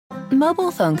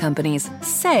Mobile phone companies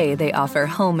say they offer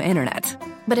home internet.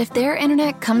 But if their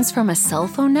internet comes from a cell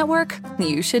phone network,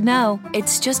 you should know.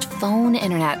 It's just phone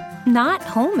internet, not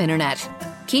home internet.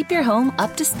 Keep your home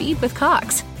up to speed with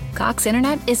Cox. Cox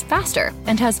internet is faster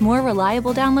and has more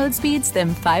reliable download speeds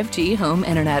than 5G home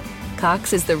internet.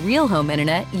 Cox is the real home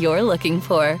internet you're looking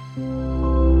for.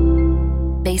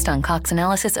 Based on Cox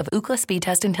analysis of Ookla speed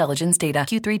test intelligence data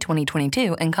Q3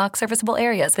 2022 and Cox serviceable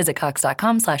areas, visit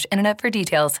cox.com/internet for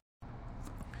details.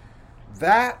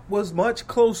 That was much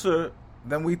closer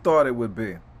than we thought it would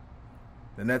be.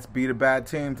 The Nets beat a bad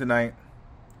team tonight,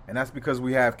 and that's because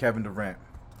we have Kevin Durant.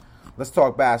 Let's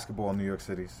talk basketball in New York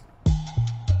City's.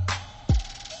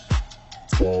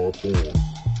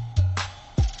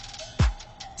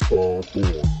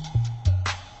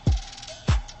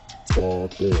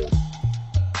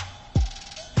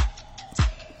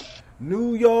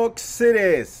 New York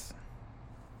City's.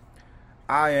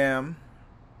 I am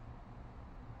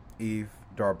Eve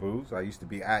Darbooz. I used to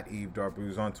be at Eve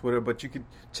Darbooz on Twitter, but you can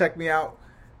check me out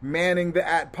manning the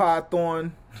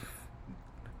 @Podthorn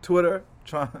Twitter,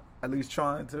 at least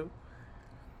trying to.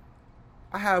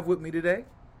 I have with me today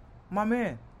my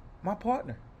man, my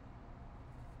partner,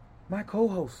 my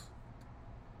co-host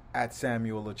at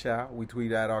Samuel LaChow. We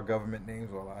tweet out our government names,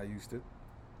 well, I used to.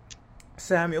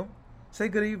 Samuel, say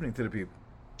good evening to the people.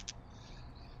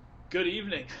 Good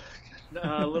evening.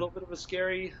 A little bit of a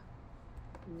scary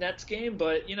Nets game,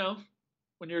 but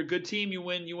when you're a good team, you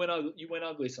win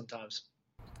ugly sometimes.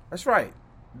 That's right.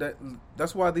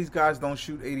 That's why these guys don't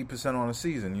shoot 80% on a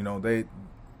season.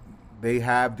 They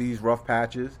have these rough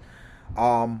patches.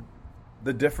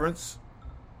 The difference,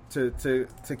 to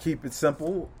keep it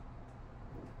simple,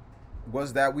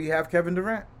 was that we have Kevin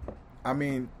Durant. I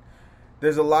mean,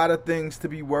 there's a lot of things to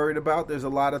be worried about. There's a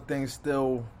lot of things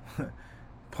still,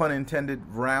 pun intended,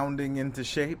 rounding into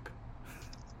shape.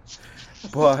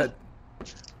 But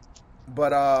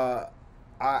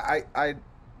I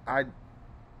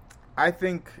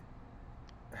think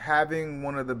having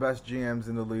one of the best GMs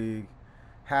in the league,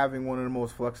 having one of the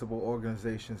most flexible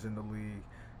organizations in the league,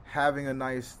 having a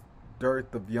nice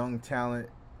dearth of young talent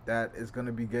that is going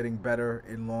to be getting better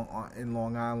in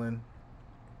Long Island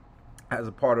as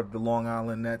a part of the Long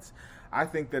Island Nets, I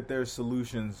think that there's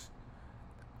solutions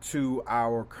to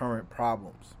our current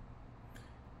problems.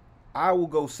 I will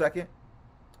go second.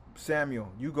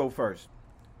 Samuel, you go first.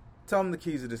 Tell them the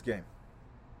keys of this game.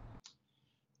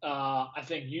 I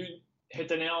think you hit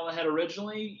the nail on the head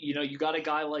originally. You got a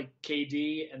guy like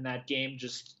KD, and that game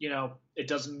just, it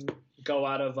doesn't go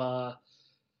out of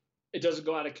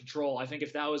control. I think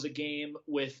if that was a game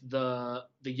with the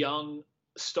young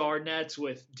star Nets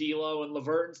with D'Lo and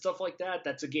LeVert and stuff like that,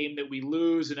 that's a game that we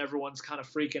lose and everyone's kind of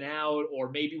freaking out,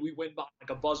 or maybe we win by like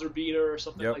a buzzer beater or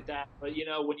something like that. But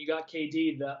when you got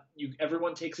KD,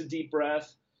 everyone takes a deep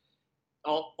breath,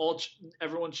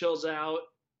 everyone chills out.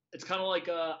 It's kind of like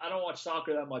I don't watch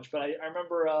soccer that much, but I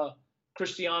remember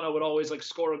Cristiano would always like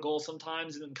score a goal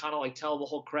sometimes and then kind of like tell the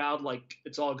whole crowd like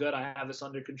it's all good, I have this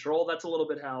under control. That's a little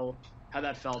bit how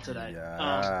that felt today.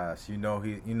 Yes,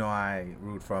 I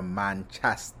root for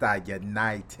Manchester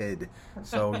United,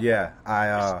 so yeah,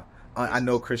 I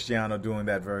know Cristiano doing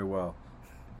that very well.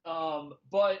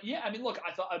 But yeah, look,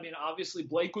 obviously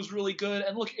Blake was really good,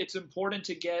 and look, it's important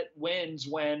to get wins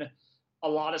when a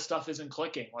lot of stuff isn't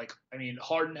clicking.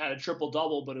 Harden had a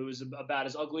triple-double, but it was about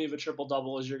as ugly of a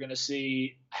triple-double as you're going to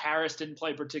see. Harris didn't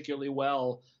play particularly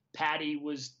well. Patty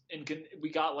was we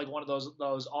got like one of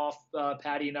those off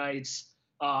Patty nights.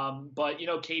 But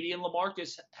KD and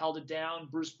LaMarcus held it down.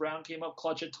 Bruce Brown came up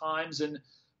clutch at times, and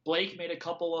Blake made a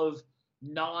couple of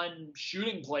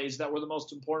non-shooting plays that were the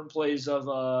most important plays of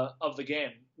the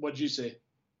game. What'd you see?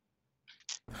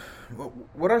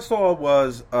 What I saw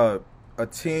was a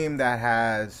team that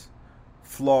has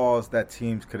flaws that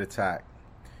teams could attack.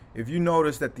 If you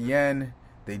noticed at the end,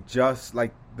 they just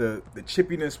like the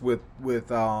chippiness with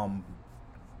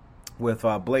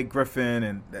Blake Griffin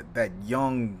and that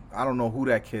young, I don't know who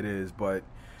that kid is, but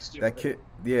Stewart. That kid,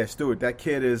 yeah, Stewart. That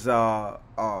kid is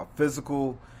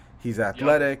physical. He's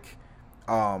athletic. Yep.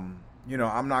 I'm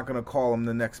not gonna call him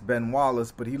the next Ben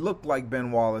Wallace, but he looked like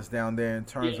Ben Wallace down there in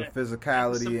terms of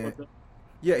physicality.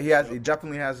 Yeah, he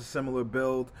definitely has a similar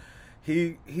build.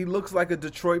 He looks like a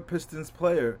Detroit Pistons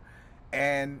player,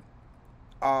 and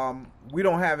we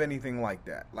don't have anything like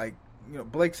that. Like,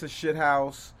 Blake's a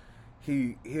shithouse.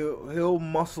 He'll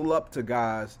muscle up to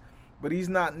guys, but he's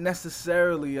not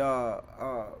necessarily a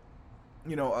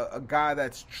guy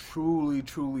that's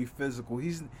truly physical.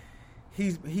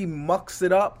 He mucks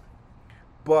it up,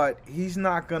 but he's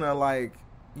not gonna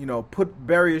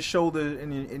bury his shoulder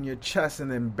in your chest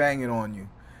and then bang it on you.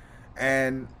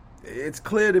 And it's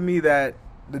clear to me that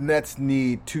the Nets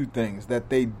need two things that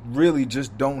they really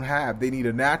just don't have. They need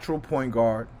a natural point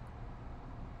guard.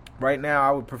 Right now,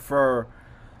 I would prefer,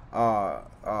 I'll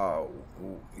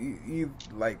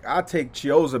take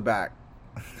Chiozza back.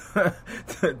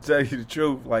 To tell you the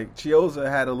truth, like Chiozza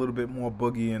had a little bit more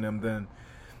boogie in him than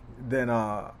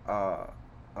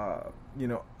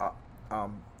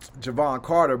Javon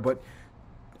Carter, but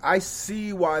I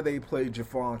see why they played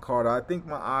Javon Carter. I think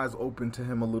my eyes opened to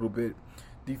him a little bit.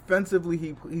 Defensively,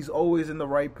 he's always in the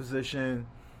right position.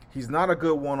 He's not a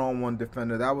good one-on-one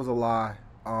defender. That was a lie.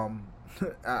 I'm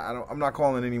not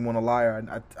calling anyone a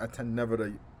liar. I tend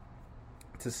never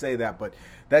to say that, but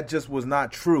that just was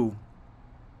not true.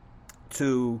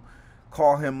 To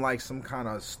call him like some kind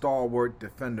of stalwart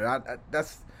defender,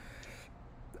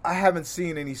 I haven't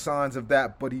seen any signs of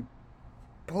that. But he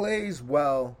plays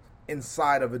well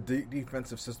inside of a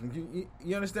defensive system.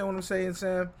 You understand what I'm saying,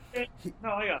 Sam?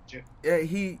 No, I got you. Yeah,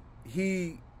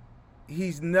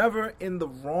 he's never in the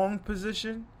wrong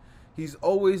position. He's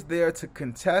always there to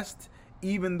contest,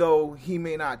 even though he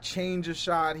may not change a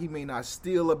shot, he may not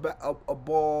steal a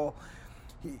ball.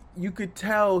 You could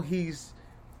tell he's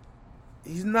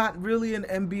not really an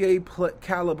NBA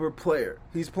caliber player.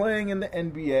 He's playing in the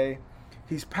NBA.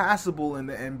 He's passable in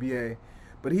the NBA,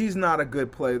 but he's not a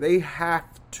good player. They have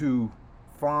to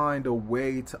find a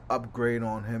way to upgrade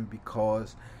on him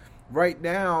because right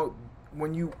now,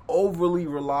 when you overly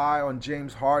rely on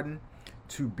James Harden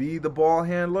to be the ball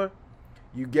handler,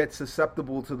 you get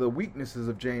susceptible to the weaknesses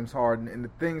of James Harden and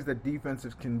the things that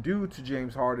defenses can do to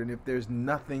James Harden if there's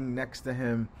nothing next to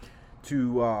him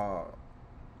to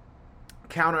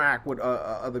counteract what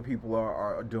other people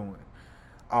are doing.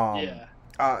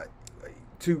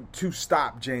 To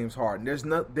stop James Harden.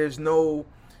 There's no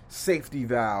safety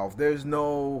valve. There's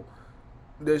no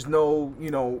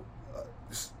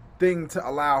thing to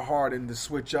allow Harden to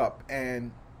switch up,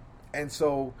 and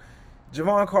so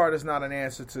Javon Carter is not an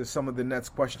answer to some of the Nets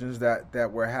questions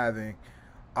that we're having.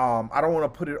 I don't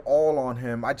want to put it all on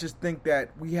him. I just think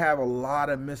that we have a lot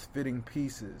of misfitting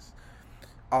pieces.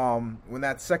 When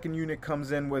that second unit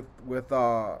comes in with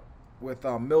Millsap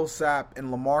and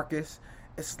LaMarcus,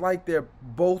 it's like they're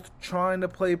both trying to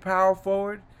play power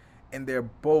forward, and they're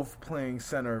both playing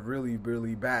center really,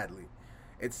 really badly.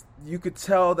 You could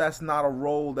tell that's not a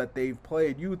role that they've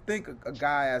played. You would think a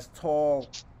guy as tall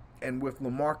and with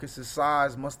LaMarcus's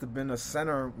size must have been a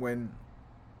center when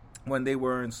they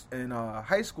were in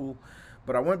high school,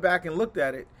 but I went back and looked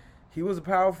at it. He was a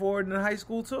power forward in high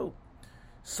school too.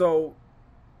 So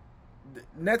the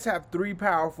Nets have 3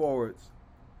 power forwards,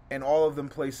 and all of them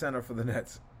play center for the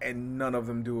Nets, and none of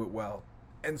them do it well.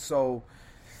 And so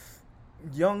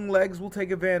young legs will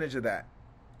take advantage of that.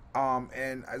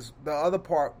 And as the other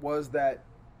part was that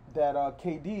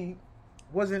KD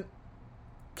wasn't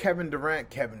Kevin Durant.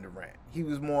 He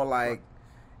was more like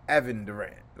Evan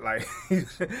Durant. Like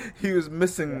he was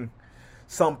missing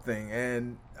something,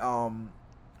 and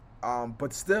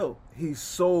but still, he's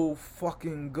so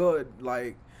fucking good.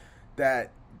 Like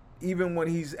that, even when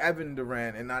he's Evan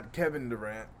Durant and not Kevin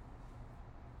Durant,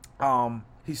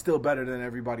 he's still better than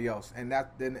everybody else, and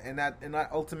that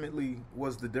ultimately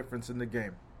was the difference in the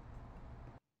game.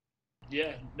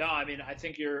 Yeah, no, I mean, I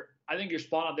think you're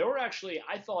spot on. There were actually,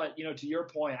 I thought, to your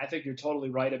point, I think you're totally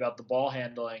right about the ball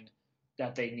handling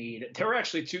that they need. There were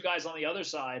actually 2 guys on the other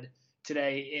side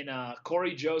today in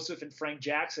Corey Joseph and Frank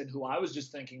Jackson, who I was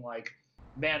just thinking like,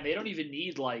 man, they don't even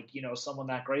need someone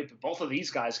that great, but both of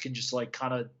these guys can just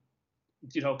kind of,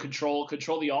 control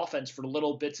the offense for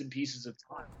little bits and pieces of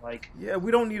time. Yeah,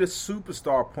 we don't need a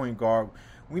superstar point guard.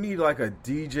 We need like a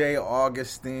DJ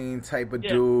Augustine type of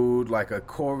dude, like a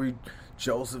Corey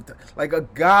Joseph, like a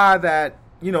guy that,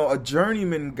 a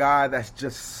journeyman guy that's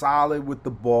just solid with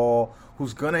the ball,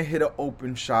 who's going to hit an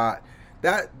open shot.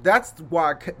 That's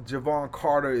why Javon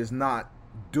Carter is not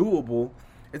doable.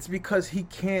 It's because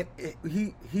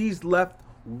he's left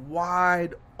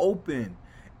wide open.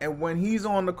 And when he's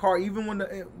on the car, even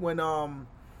when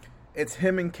it's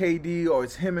him and KD or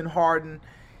it's him and Harden,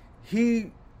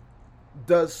 he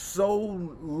does so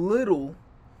little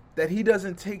that he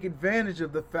doesn't take advantage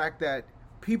of the fact that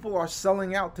people are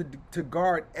selling out to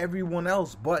guard everyone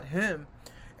else but him,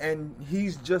 and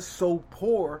he's just so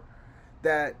poor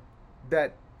that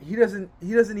he doesn't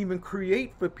even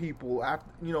create for people. After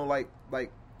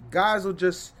like guys will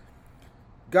just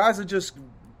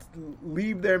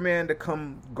leave their man to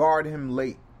come guard him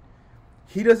late.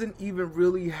 He doesn't even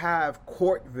really have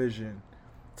court vision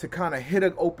to kind of hit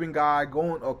an open guy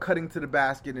going or cutting to the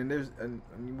basket. And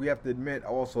we have to admit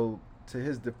also, to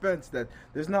his defense, that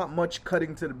there's not much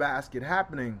cutting to the basket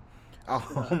happening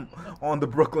on the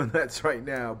Brooklyn Nets right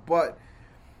now. But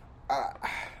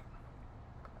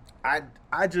I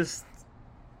just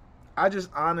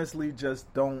honestly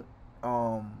just don't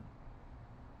I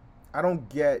don't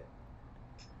get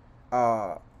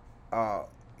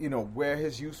where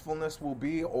his usefulness will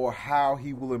be or how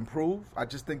he will improve. I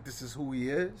just think this is who he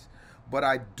is. But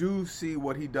I do see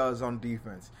what he does on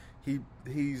defense.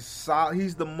 He's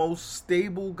the most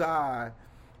stable guy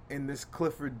in this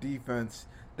Clifford defense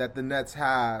that the Nets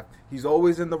have. He's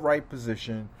always in the right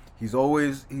position. He's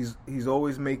always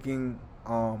making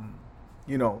the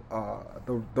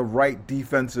right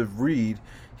defensive read.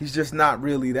 He's just not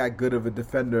really that good of a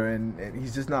defender, and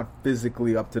he's just not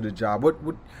physically up to the job.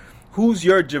 Who's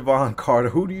your Jevon Carter?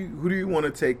 Who do you want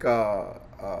to take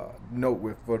note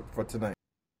with for tonight?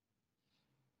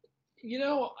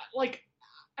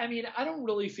 I don't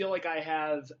really feel like I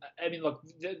have. I mean, look,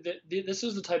 this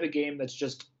is the type of game that's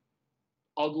just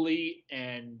ugly,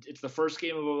 and it's the first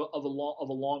game of a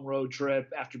long road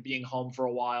trip after being home for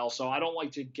a while. So I don't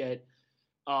like to get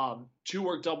too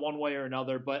worked up one way or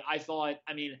another. But I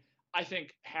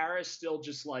think Harris still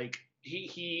just like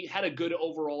he had a good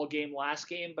overall game last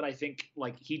game, but I think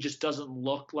like he just doesn't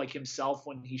look like himself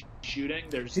when he's shooting.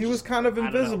 He was kind of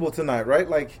invisible tonight, right?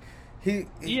 Like. He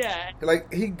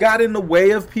got in the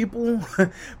way of people,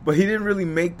 but he didn't really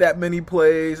make that many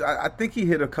plays. I think he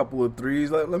hit a couple of threes.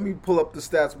 Let me pull up the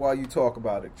stats while you talk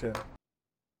about it, Chad.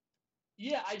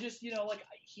 Yeah, I just he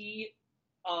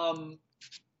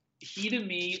to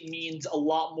me means a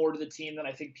lot more to the team than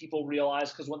I think people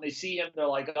realize, because when they see him, they're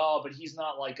like, oh, but he's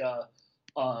not like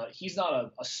he's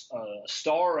not a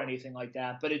star or anything like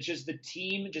that. But it's just the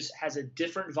team just has a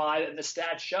different vibe, and the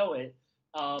stats show it.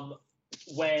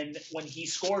 When he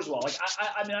scores well. Like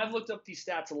I've looked up these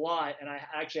stats a lot, and I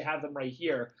actually have them right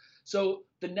here. So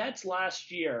the Nets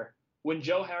last year, when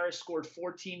Joe Harris scored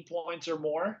 14 points or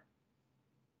more,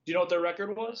 do you know what their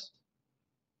record was?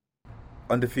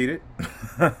 Undefeated.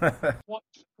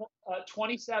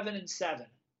 27-7.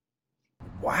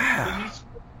 Wow.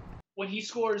 When he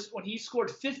scored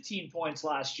 15 points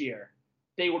last year,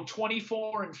 they were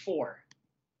 24-4.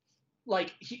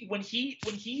 Like when he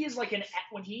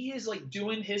is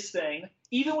doing his thing,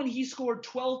 even when he scored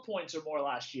 12 points or more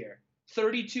last year,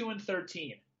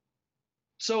 32-13.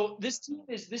 So this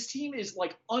team is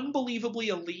like unbelievably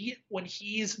elite when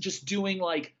he's just doing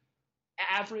like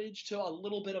average to a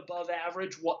little bit above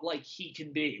average what like he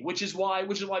can be, which is why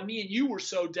me and you were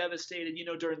so devastated,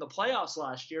 during the playoffs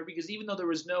last year, because even though there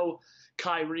was no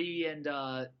Kyrie and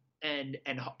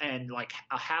like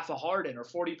a half a Harden or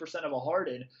 40% of a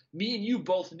Harden, me and you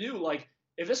both knew like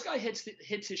if this guy hits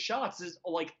his shots, is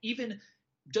like even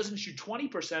doesn't shoot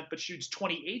 20% but shoots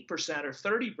 28% or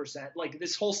 30%, like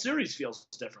this whole series feels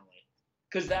differently,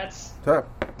 because that's what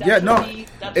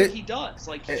he does.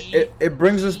 Like it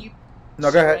brings us. No,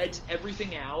 go ahead. Spreads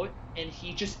everything out, and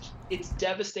it's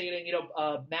devastating.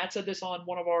 Matt said this on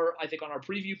on our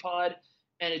preview pod,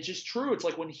 and it's just true. It's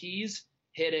like when he's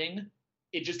hitting,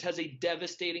 it just has a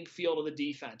devastating feel to the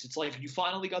defense. It's like you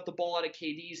finally got the ball out of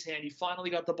KD's hand. You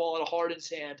finally got the ball out of Harden's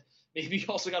hand. Maybe you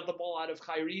also got the ball out of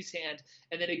Kyrie's hand.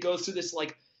 And then it goes to this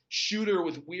like shooter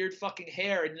with weird fucking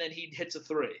hair, and then he hits a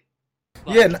three.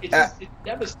 Like, it's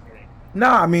devastating.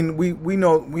 Nah, I mean we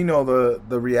know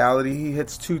the reality. He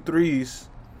hits 2 threes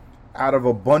out of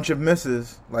a bunch of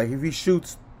misses. Like if he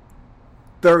shoots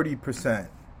 30%,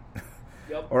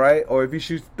 yep. All right, or if he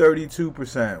shoots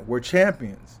 32%, we're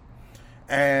champions.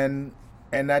 And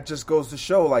that just goes to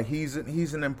show, like, he's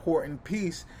an important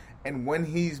piece. And when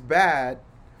he's bad,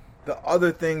 the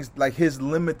other things, like his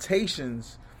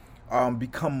limitations,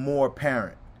 become more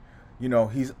apparent.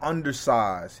 He's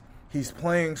undersized. He's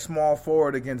playing small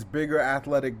forward against bigger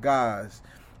athletic guys.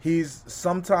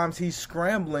 Sometimes he's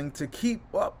scrambling to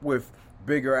keep up with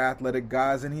bigger athletic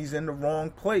guys, and he's in the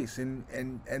wrong place. And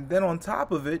then on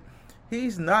top of it,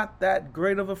 he's not that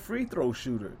great of a free throw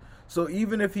shooter. So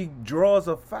even if he draws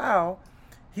a foul,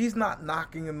 he's not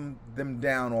knocking them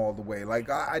down all the way. Like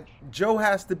Joe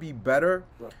has to be better,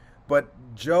 but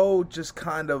Joe just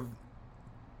kind of,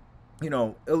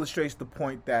 illustrates the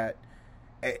point that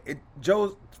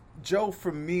Joe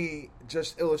for me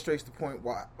just illustrates the point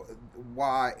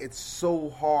why it's so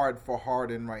hard for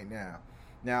Harden right now.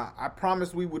 Now I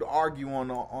promised we would argue on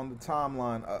the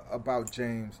timeline about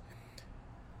James.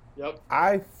 Yep.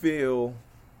 I feel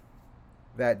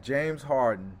that James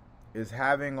Harden is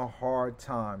having a hard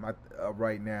time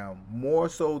right now, more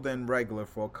so than regular,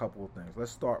 for a couple of things.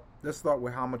 Let's start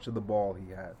with how much of the ball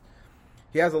he has.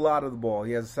 He has a lot of the ball.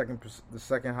 He has the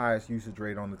second highest usage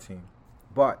rate on the team.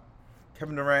 But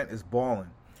Kevin Durant is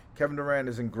balling. Kevin Durant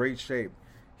is in great shape.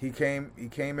 He came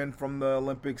in from the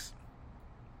Olympics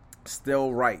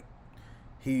still right.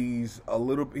 He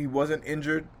wasn't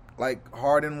injured like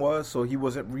Harden was, so he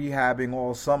wasn't rehabbing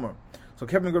all summer. So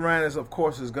Kevin Durant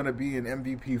is going to be in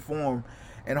MVP form,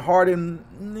 and Harden,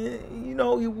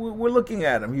 we're looking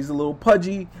at him. He's a little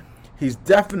pudgy. He's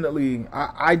definitely.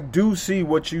 I do see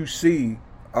what you see,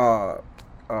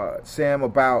 Sam,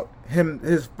 about him.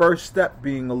 His first step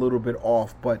being a little bit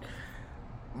off, but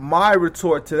my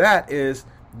retort to that is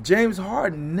James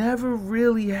Harden never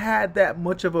really had that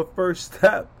much of a first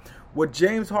step. What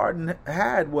James Harden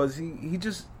had was he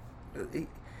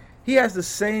has the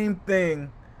same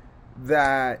thing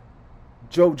that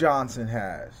Joe Johnson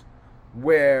has,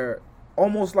 where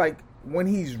almost like when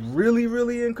he's really,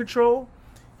 really in control,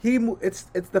 it's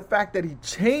the fact that he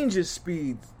changes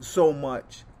speed so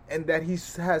much and that he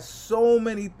has so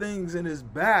many things in his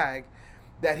bag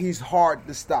that he's hard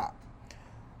to stop.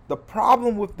 The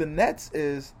problem with the Nets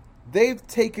is they've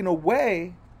taken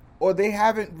away, or they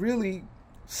haven't really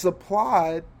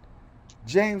supplied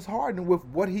James Harden with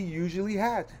what he usually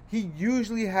has. He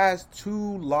usually has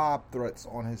 2 lob threats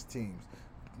on his teams.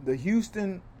 The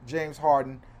Houston James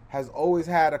Harden has always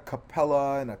had a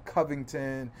Capella and a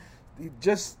Covington,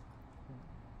 just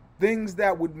things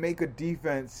that would make a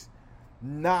defense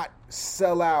not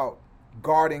sell out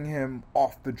guarding him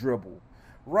off the dribble.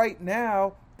 Right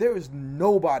now, there is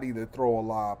nobody to throw a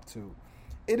lob to.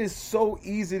 It is so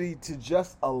easy to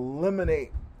just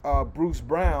eliminate Bruce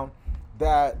Brown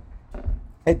that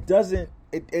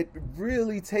it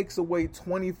really takes away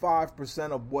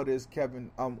 25% of what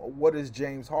is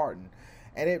James Harden.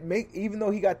 And even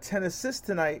though he got 10 assists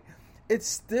tonight, it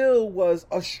still was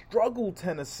a struggle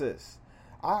 10 assists.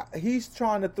 He's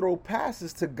trying to throw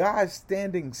passes to guys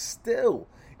standing still.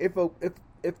 If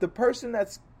the person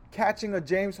that's catching a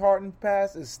James Harden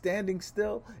pass is standing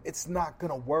still, it's not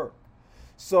going to work.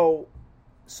 So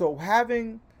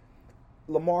having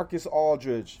LaMarcus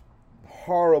Aldridge,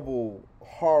 horrible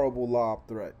lob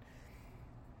threat.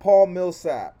 Paul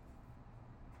Millsap,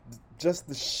 just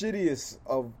the shittiest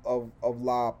of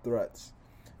lob threats.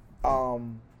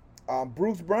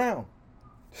 Bruce Brown,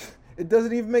 it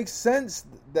doesn't even make sense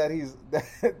that he's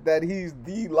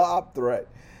the lob threat.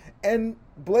 And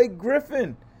Blake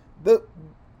Griffin, the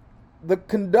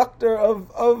conductor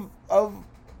of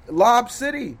Lob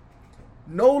City,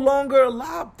 no longer a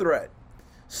lob threat.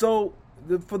 So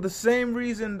for the same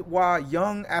reason why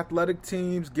young athletic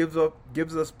teams gives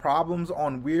us problems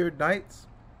on weird nights,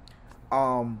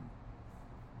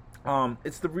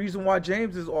 it's the reason why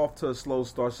James is off to a slow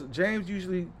start. So James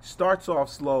usually starts off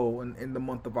slow in the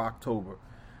month of October,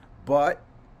 but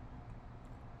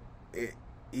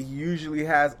he usually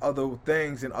has other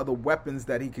things and other weapons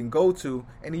that he can go to,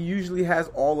 and he usually has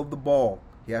all of the ball.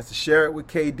 He has to share it with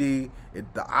KD.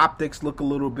 The optics look a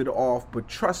little bit off, but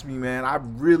trust me, man, I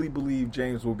really believe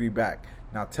James will be back.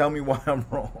 Now tell me why I'm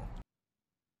wrong.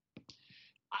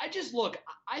 I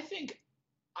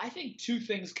think 2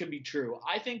 things can be true.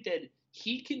 I think that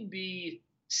he can be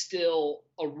still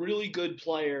a really good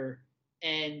player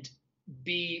and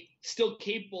be still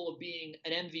capable of being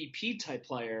an MVP type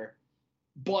player.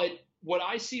 But what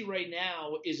I see right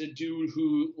now is a dude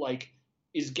who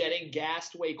is getting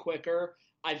gassed way quicker.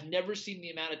 I've never seen the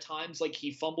amount of times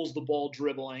he fumbles the ball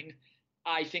dribbling.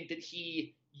 I think that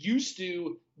he used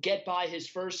to get by his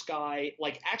first guy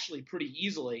actually pretty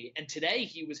easily, and today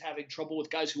he was having trouble with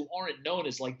guys who aren't known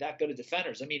as that good of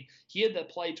defenders. I mean, he had that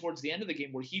play towards the end of the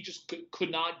game where he just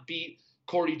could not beat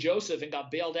Corey Joseph and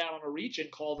got bailed out on a reach-in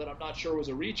call that I'm not sure was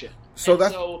a reach-in.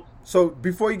 So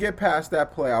before you get past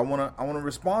that play, I want to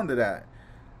respond to that.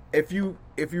 If you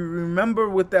remember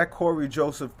with that Corey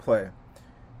Joseph play,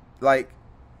 one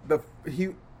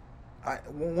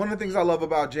of the things I love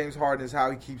about James Harden is how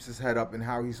he keeps his head up and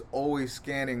how he's always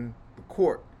scanning the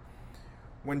court.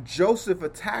 When Joseph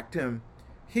attacked him,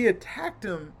 he attacked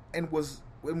him and was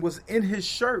in his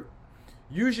shirt.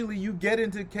 Usually, you get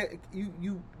into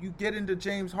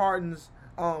James Harden's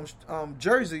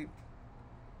jersey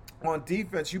on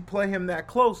defense. You play him that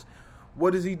close.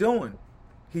 What is he doing?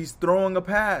 He's throwing a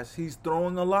pass. He's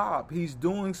throwing a lob. He's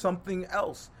doing something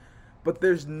else. But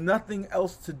there's nothing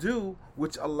else to do,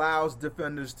 which allows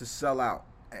defenders to sell out.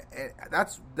 And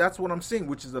that's what I'm seeing,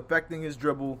 which is affecting his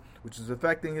dribble, which is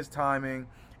affecting his timing,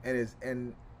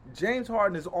 and James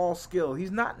Harden is all skill.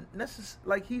 He's not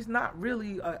he's not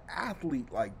really an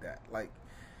athlete like that.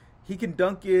 He can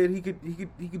dunk it. He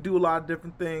could do a lot of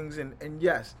different things. And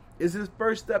yes, is his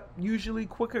first step usually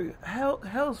quicker?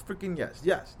 Hell's freaking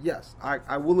yes.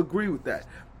 I will agree with that.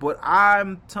 But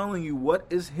I'm telling you, what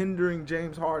is hindering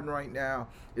James Harden right now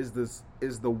is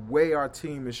the way our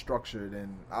team is structured.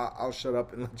 And I'll shut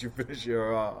up and let you finish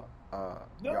your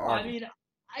No, I mean,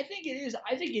 I think it is.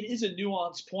 I think it is a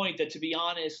nuanced point that, to be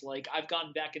honest, like I've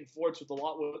gone back and forth with a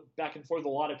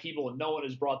lot of people, and no one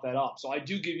has brought that up. So I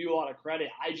do give you a lot of credit.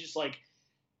 I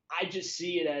just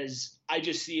see it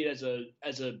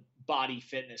as a body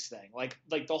fitness thing. Like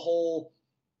the whole,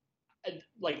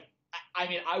 like I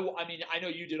mean, I know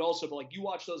you did also, but like you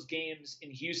watch those games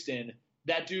in Houston,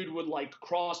 that dude would like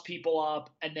cross people up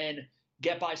and then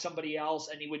get by somebody else,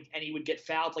 and he would get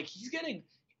fouled. Like he's getting.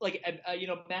 Like,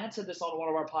 Matt said this on one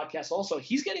of our podcasts also.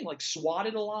 He's getting, like,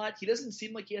 swatted a lot. He doesn't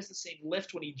seem like he has the same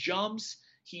lift when he jumps.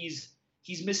 He's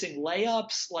missing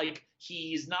layups. Like,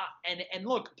 he's not – and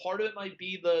look, part of it might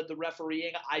be the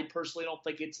refereeing. I personally don't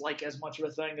think it's, like, as much of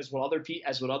a thing as what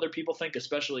other people think,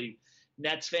 especially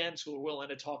Nets fans who are willing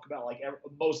to talk about, like,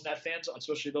 most Net fans,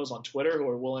 especially those on Twitter who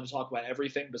are willing to talk about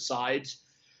everything besides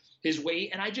his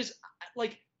weight. And I just –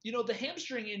 like, the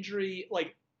hamstring injury,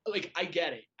 like I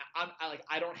get it.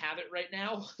 I don't have it right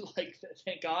now, like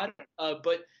thank God.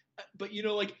 But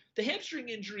like the hamstring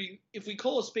injury, if we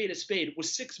call a spade,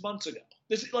 was 6 months ago.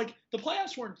 This like the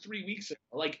playoffs weren't 3 weeks ago.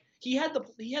 Like he had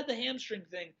the hamstring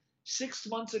thing 6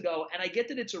 months ago, and I get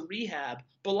that it's a rehab.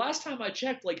 But last time I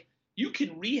checked, like you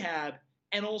can rehab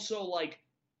and also like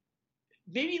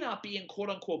maybe not be in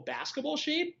quote unquote basketball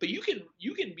shape, but you can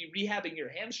be rehabbing your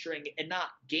hamstring and not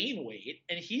gain weight.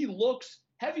 And he looks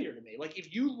heavier to me. Like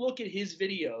if you look at his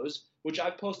videos, which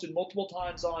I've posted multiple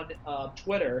times on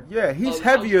Twitter. Yeah, he's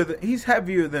heavier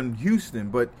than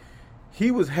Houston, but he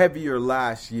was heavier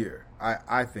last year.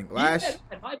 I think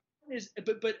and my point is,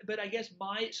 but I guess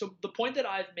so the point that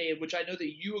I've made, which I know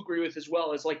that you agree with as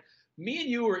well, is like me and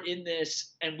you are in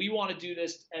this, and we want to do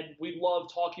this, and we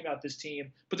love talking about this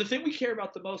team. But the thing we care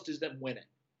about the most is them winning,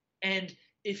 and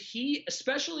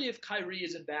especially if Kyrie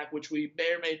isn't back, which we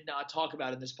may or may not talk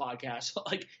about in this podcast,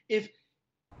 like if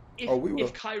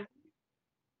Kyrie,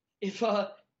 if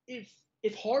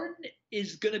Harden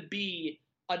is going to be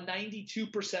a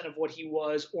 92% of what he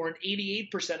was or an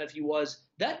 88% of he was,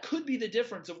 that could be the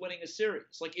difference of winning a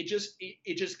series. Like it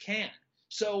just can.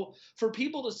 So for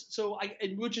people to,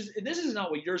 and this is not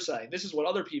what you're saying. This is what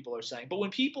other people are saying. But when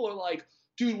people are like,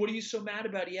 dude, what are you so mad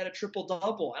about? He had a triple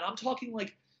double. And I'm talking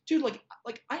like, dude, like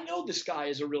I know this guy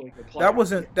is a really good player.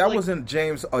 That wasn't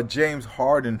James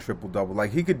Harden triple double.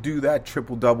 Like he could do that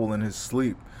triple double in his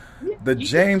sleep. Yeah, the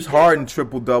James Harden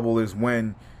triple double is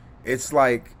when it's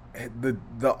like the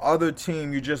other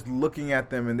team, you're just looking at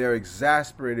them and they're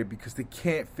exasperated because they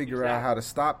can't figure out how to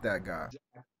stop that guy.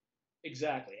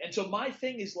 Exactly. And so my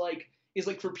thing is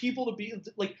for people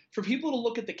to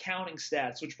look at the counting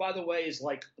stats, which by the way is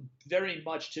like very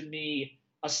much to me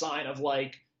a sign of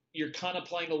like you're kind of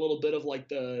playing a little bit of like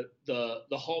the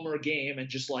Homer game and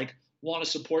just like want to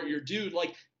support your dude.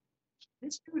 Like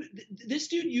this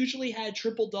dude usually had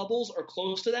triple doubles or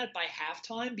close to that by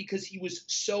halftime because he was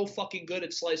so fucking good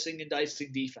at slicing and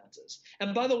dicing defenses.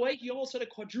 And by the way, he almost had a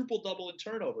quadruple double in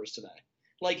turnovers today.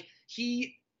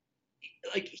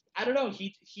 I don't know.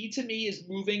 He to me is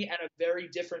moving at a very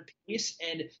different pace,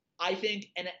 and I think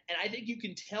you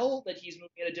can tell that he's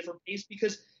moving at a different pace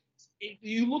because if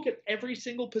you look at every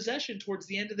single possession towards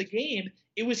the end of the game,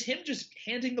 it was him just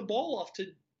handing the ball off to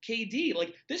KD.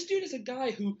 Like this dude is a guy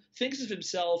who thinks of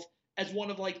himself as one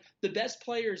of like the best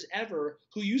players ever,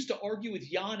 who used to argue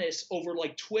with Giannis over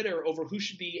like Twitter over who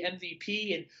should be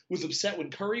MVP and was upset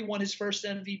when Curry won his first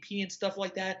MVP and stuff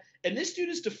like that. And this dude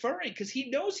is deferring because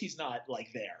he knows he's not like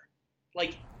there.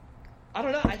 Like, I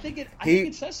don't know. I think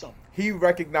it says something. He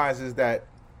recognizes that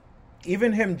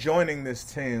even him joining this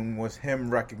team was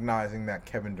him recognizing that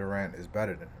Kevin Durant is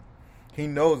better than him. He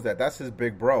knows that. That's his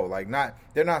big bro. Like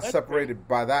they're not separated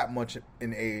by that much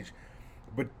in age.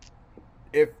 But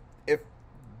if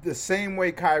the same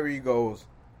way Kyrie goes,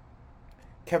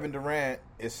 Kevin Durant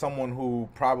is someone who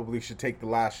probably should take the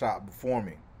last shot before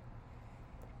me.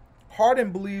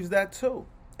 Harden believes that too.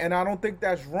 And I don't think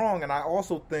that's wrong. And I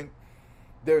also think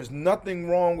there's nothing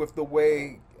wrong with the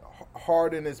way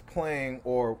Harden is playing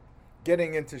or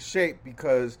getting into shape,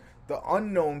 because the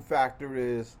unknown factor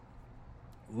is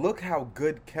look how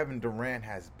good Kevin Durant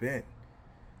has been.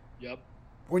 Yep.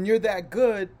 When you're that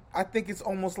good, I think it's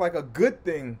almost like a good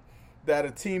thing that a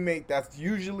teammate that's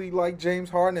usually like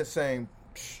James Harden is saying,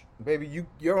 baby,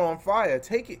 you're on fire.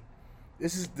 Take it.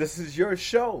 This is your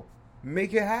show.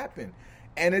 Make it happen.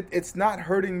 And it's not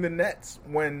hurting the Nets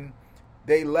when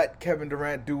they let Kevin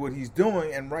Durant do what he's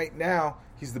doing. And right now,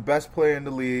 he's the best player in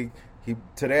the league.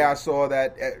 Today I saw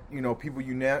that people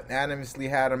unanimously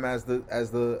had him as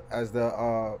the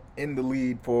in the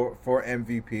lead for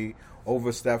MVP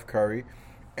over Steph Curry,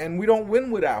 and we don't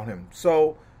win without him.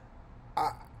 So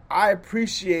I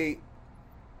appreciate,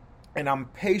 and I'm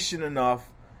patient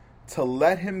enough to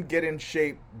let him get in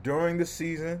shape during the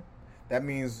season. That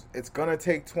means it's gonna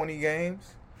take 20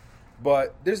 games,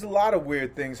 but there's a lot of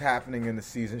weird things happening in the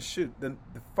season. Shoot, the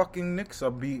fucking Knicks are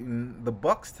beating the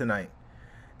Bucks tonight.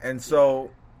 And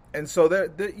so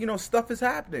there stuff is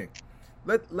happening.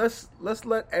 Let's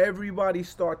let everybody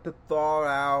start to thaw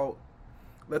out.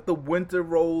 Let the winter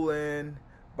roll in.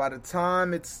 By the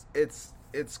time it's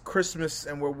Christmas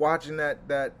and we're watching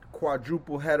that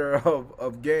quadruple header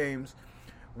of games,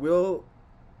 we'll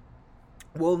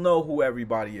know who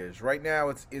everybody is. Right now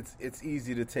it's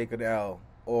easy to take an L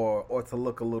or to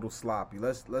look a little sloppy.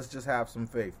 Let's just have some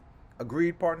faith.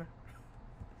 Agreed, partner?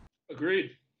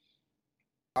 Agreed.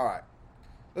 All right,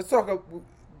 let's talk.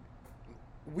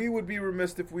 We would be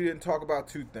remiss if we didn't talk about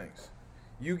two things.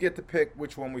 You get to pick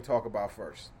which one we talk about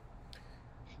first.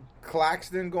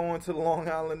 Claxton going to the Long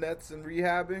Island Nets and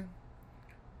rehabbing,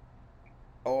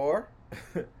 or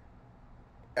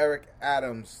Eric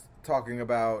Adams talking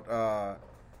about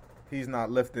he's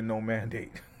not lifting no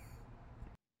mandate.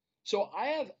 So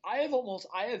I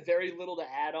have very little to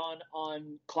add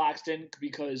on Claxton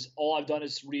because all I've done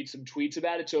is read some tweets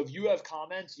about it. So if you have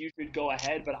comments, you should go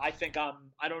ahead. But I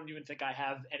don't even think I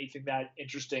have anything that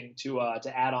interesting to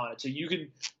add on it. So you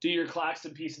can do your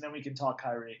Claxton piece and then we can talk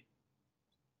Kyrie.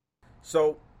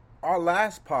 So our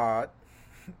last pod,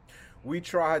 we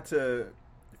tried to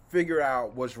figure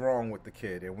out what's wrong with the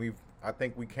kid, and I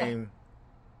think we came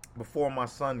before my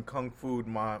son kung fu'd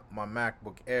my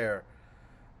MacBook Air.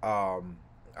 I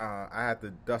had to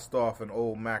dust off an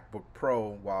old MacBook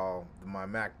Pro while my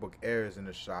MacBook Air is in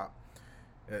the shop.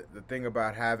 The thing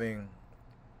about having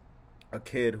a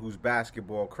kid who's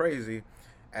basketball crazy,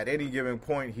 at any given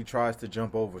point he tries to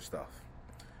jump over stuff.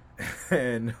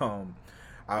 And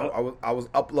I was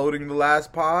uploading the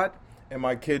last pod, and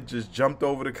my kid just jumped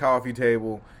over the coffee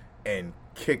table and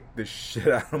kicked the shit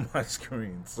out of my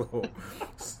screen. So,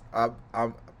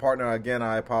 partner, again,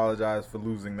 I apologize for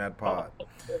losing that pod.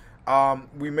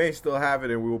 We may still have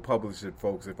it, and we will publish it,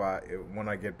 folks, when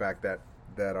I get back that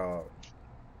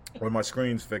when my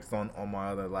screen's fixed on my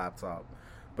other laptop.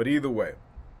 But either way,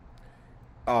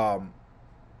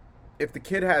 if the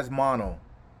kid has mono,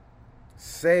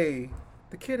 say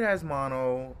the kid has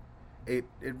mono, it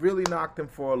really knocked him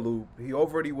for a loop. He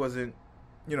already wasn't,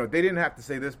 they didn't have to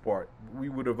say this part. We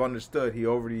would have understood he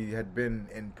already had been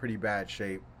in pretty bad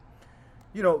shape.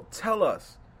 Tell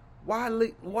us, why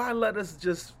let us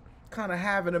just kind of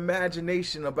have an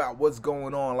imagination about what's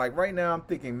going on? Like right now I'm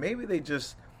thinking maybe they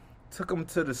just took him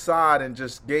to the side and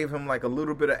just gave him like a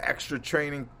little bit of extra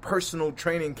training, personal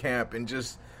training camp, and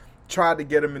just tried to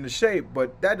get him into shape.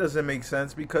 But that doesn't make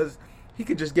sense because he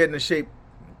could just get into shape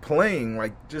playing.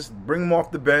 Like just bring him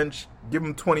off the bench, give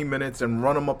him 20 minutes and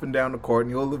run him up and down the court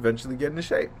and he'll eventually get into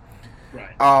shape.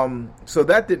 Right. So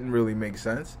that didn't really make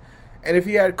sense. And if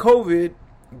he had COVID,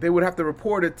 they would have to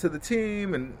report it to the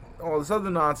team and all this other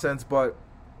nonsense, but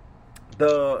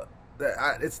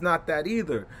it's not that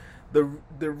either.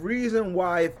 The reason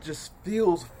why it just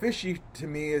feels fishy to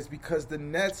me is because the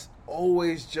Nets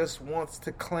always just wants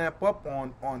to clamp up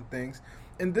on things,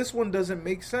 and this one doesn't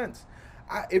make sense.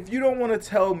 If you don't want to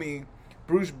tell me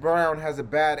Bruce Brown has a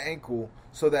bad ankle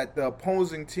so that the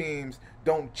opposing teams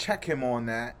don't check him on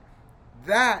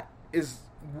that is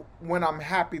when I'm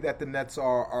happy that the Nets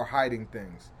are hiding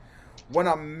things. When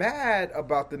I'm mad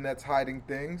about the Nets hiding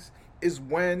things is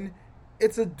when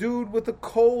it's a dude with a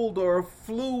cold or a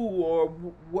flu or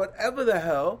whatever the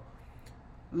hell.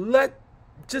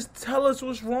 Just tell us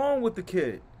what's wrong with the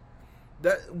kid.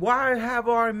 Why have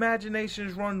our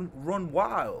imaginations run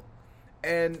wild?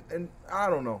 And I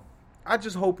don't know. I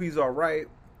just hope he's all right.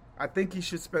 I think he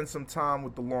should spend some time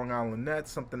with the Long Island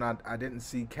Nets, something I didn't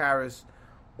see Karras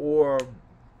or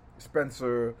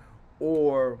Spencer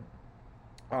or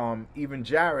even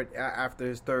Jarrett after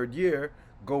his third year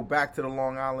go back to the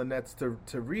Long Island Nets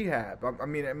to rehab. I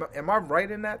mean, am I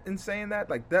right in saying that?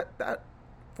 Like that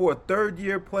for a third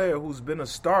year player who's been a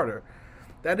starter,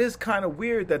 that is kind of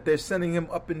weird that they're sending him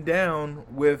up and down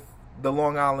with the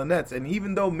Long Island Nets. And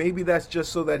even though maybe that's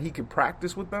just so that he could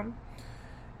practice with them,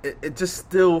 it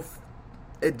just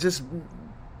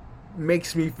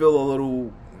makes me feel a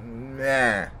little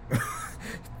nah.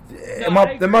 Am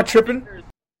I tripping?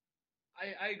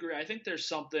 I agree. I think there's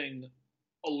something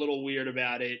a little weird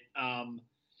about it.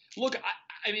 Look,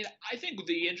 I mean, I think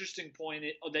the interesting point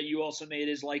that you also made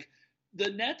is like the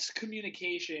Nets'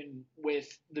 communication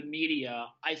with the media,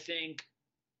 I think,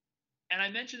 and I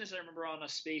mentioned this, I remember on a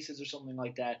Spaces or something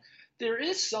like that, there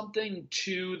is something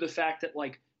to the fact that,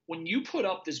 like, when you put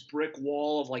up this brick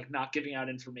wall of, like, not giving out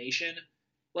information,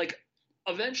 like,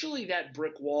 eventually that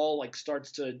brick wall, like,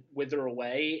 starts to wither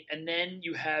away, and then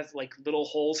you have, like, little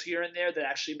holes here and there that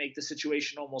actually make the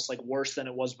situation almost, like, worse than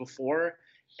it was before.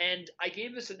 And I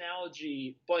gave this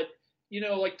analogy, but –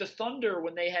 like the Thunder,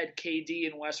 when they had KD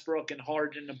and Westbrook and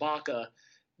Harden and Ibaka,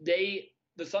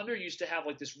 the Thunder used to have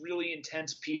like this really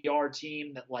intense PR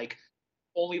team that like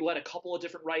only let a couple of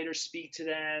different writers speak to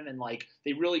them, and like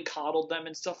they really coddled them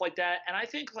and stuff like that. And I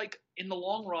think like in the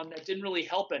long run, that didn't really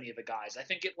help any of the guys. I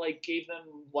think it like gave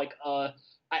them like I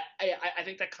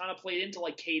think that kind of played into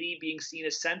like KD being seen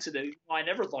as sensitive. I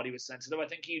never thought he was sensitive. I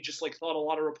think he just like thought a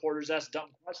lot of reporters asked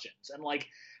dumb questions, and like.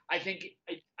 I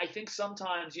think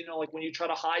sometimes, like when you try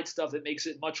to hide stuff, it makes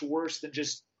it much worse than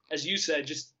just, as you said,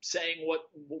 just saying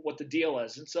what the deal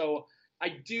is. And so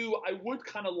I would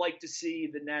kind of like to see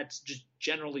the Nets just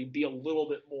generally be a little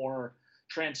bit more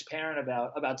transparent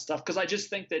about stuff, because I just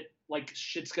think that like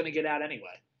shit's going to get out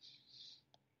anyway.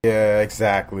 Yeah,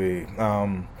 exactly.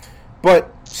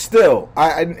 But still,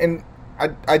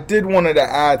 I did wanted to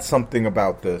add something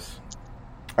about this.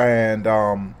 And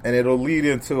it'll lead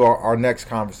into our next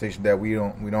conversation that we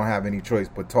don't have any choice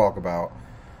but talk about.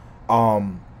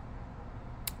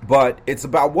 But it's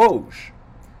about Woj.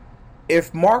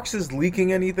 If Marks is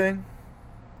leaking anything,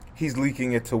 he's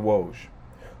leaking it to Woj.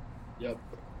 Yep.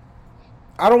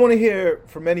 I don't want to hear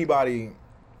from anybody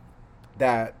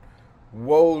that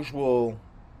Woj will,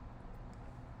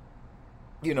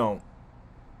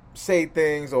 say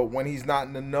things, or when he's not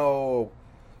in the know.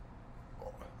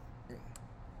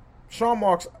 Sean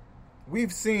Marks,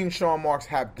 we've seen Sean Marks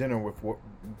have dinner with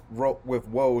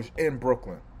Woj in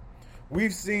Brooklyn.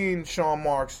 We've seen Sean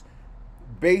Marks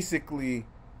basically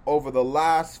over the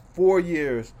last 4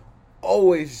 years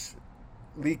always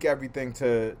leak everything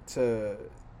to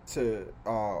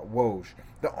Woj.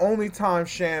 The only time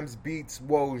Shams beats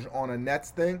Woj on a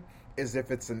Nets thing is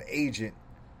if it's an agent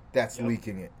that's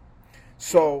leaking it.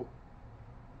 So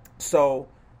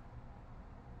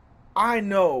I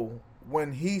know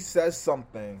when he says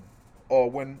something, or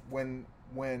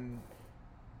when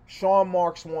Sean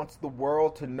Marks wants the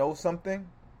world to know something,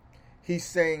 he's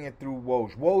saying it through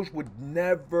Woj. Woj would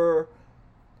never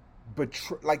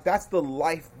betray. Like, that's the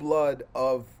lifeblood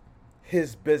of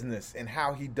his business and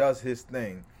how he does his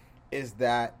thing, is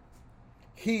that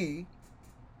he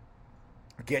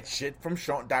gets shit from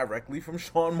directly from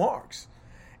Sean Marks.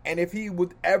 And if he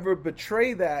would ever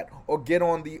betray that or get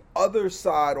on the other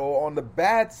side or on the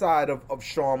bad side of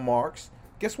Sean Marks,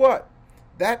 guess what?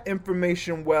 That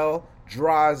information well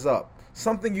dries up.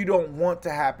 Something you don't want to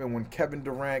happen when Kevin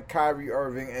Durant, Kyrie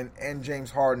Irving, and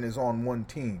James Harden is on one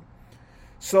team.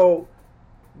 So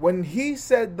when he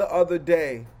said the other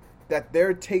day that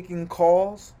they're taking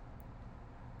calls,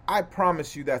 I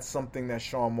promise you that's something that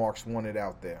Sean Marks wanted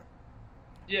out there.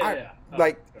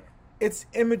 It's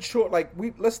immature. Like,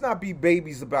 let's not be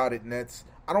babies about it, Nets.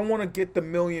 I don't want to get the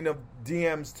million of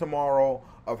DMs tomorrow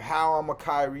of how I'm a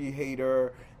Kyrie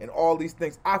hater and all these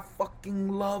things. I fucking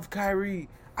love Kyrie.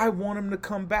 I want him to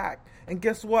come back. And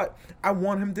guess what? I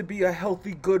want him to be a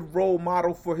healthy, good role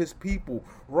model for his people.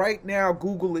 Right now,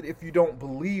 Google it if you don't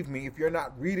believe me, if you're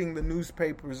not reading the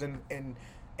newspapers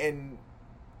and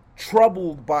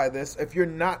troubled by this, if you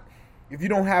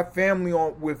don't have family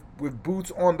with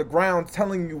boots on the ground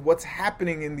telling you what's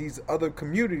happening in these other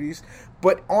communities,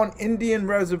 but on Indian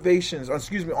reservations,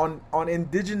 on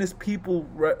indigenous people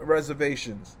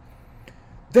reservations,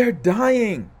 they're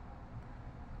dying.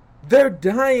 They're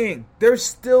dying. They're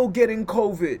still getting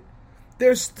COVID.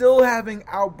 They're still having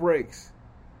outbreaks.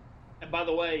 And by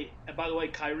the way,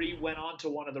 Kyrie went onto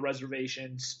one of the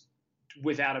reservations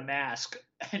without a mask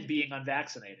and being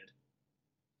unvaccinated.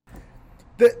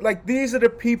 These are the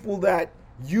people that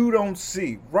you don't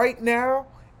see right now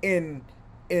in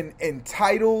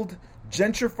entitled,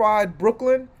 gentrified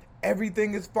Brooklyn.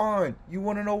 Everything is fine. You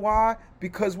want to know why?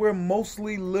 Because we're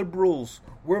mostly liberals.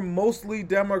 We're mostly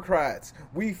Democrats.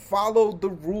 We followed the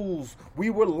rules. We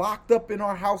were locked up in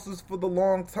our houses for the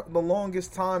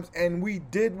longest times, and we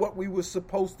did what we were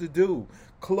supposed to do.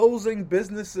 Closing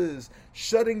businesses,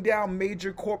 shutting down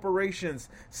major corporations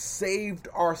saved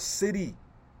our city.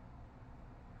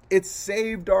 It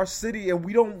saved our city, and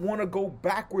we don't want to go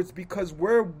backwards because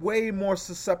we're way more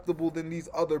susceptible than these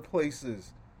other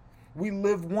places. We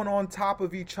live one on top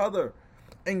of each other.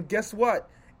 And guess what?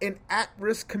 In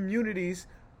at-risk communities,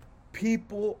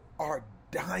 people are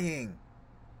dying.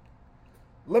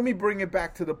 let me bring it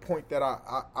back to the point that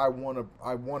I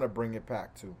wanna bring it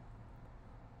back to.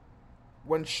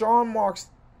 When Sean Marks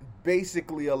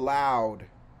basically allowed,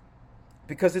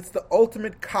 because it's the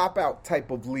ultimate cop-out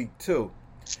type of league too.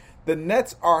 The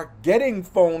Nets are getting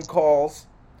phone calls,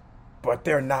 but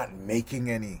they're not making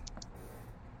any.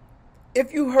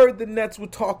 If you heard the Nets were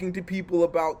talking to people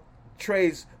about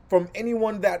trades from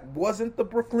anyone that wasn't the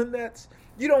Brooklyn Nets,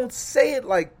 you don't say it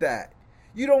like that.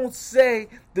 You don't say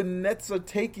the Nets are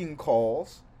taking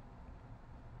calls,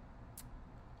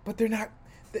 but they're not,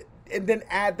 and then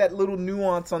add that little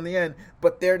nuance on the end,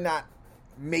 but they're not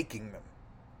making them.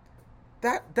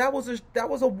 That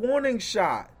was a warning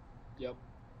shot. Yep.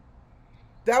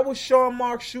 That was Sean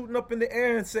Marks shooting up in the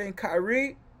air and saying,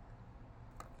 Kyrie,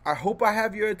 I hope I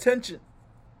have your attention.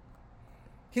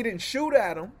 He didn't shoot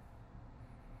at him.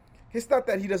 It's not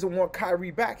that he doesn't want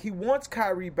Kyrie back. He wants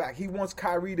Kyrie back. He wants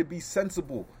Kyrie to be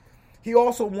sensible. He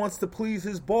also wants to please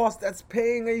his boss that's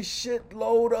paying a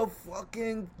shitload of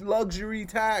fucking luxury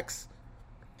tax.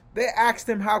 They asked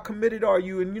him, how committed are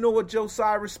you? And you know what Joe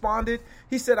Tsai responded?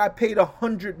 He said, I paid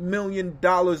 $100 million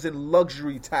in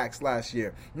luxury tax last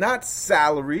year. Not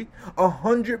salary,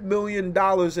 $100 million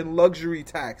in luxury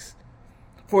tax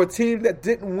for a team that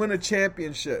didn't win a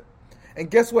championship.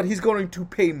 And guess what? He's going to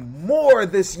pay more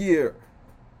this year.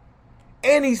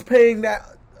 And he's paying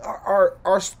that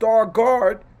our star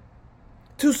guard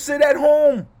to sit at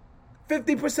home,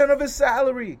 50% of his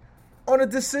salary, on a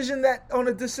decision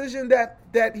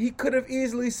that he could have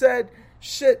easily said,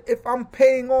 shit, if I'm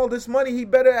paying all this money, he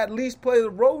better at least play the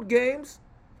road games.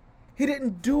 He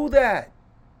didn't do that.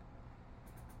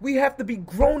 We have to be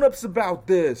grown-ups about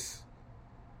this.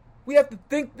 We have to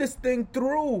think this thing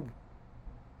through.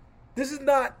 This is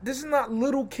not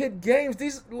little kid games.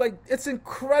 It's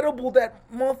incredible that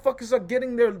motherfuckers are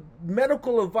getting their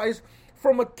medical advice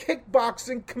from a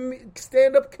kickboxing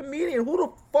stand-up comedian. Who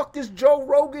the fuck is Joe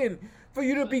Rogan for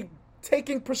you to be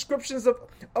taking prescriptions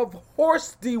of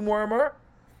horse dewormer,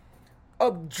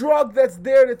 a drug that's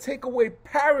there to take away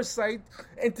parasites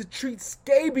and to treat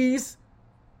scabies,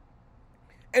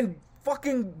 and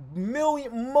fucking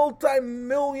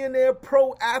multi-millionaire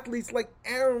pro athletes like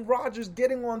Aaron Rodgers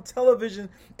getting on television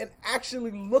and actually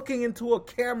looking into a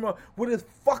camera with his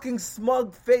fucking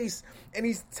smug face, and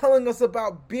he's telling us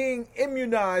about being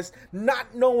immunized,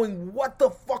 not knowing what the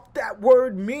fuck that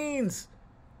word means.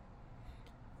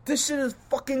 This shit is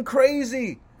fucking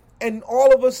crazy. And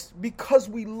all of us, because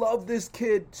we love this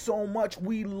kid so much,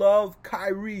 we love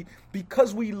Kyrie.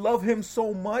 Because we love him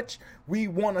so much, we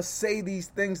want to say these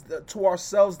things to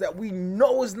ourselves that we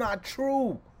know is not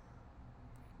true.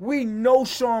 We know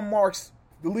Sean Marks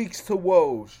leaks to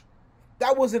Woj.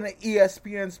 That wasn't an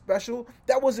ESPN special.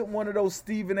 That wasn't one of those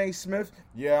Stephen A. Smiths.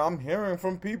 Yeah, I'm hearing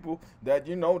from people that,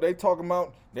 they talking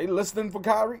about, they listening for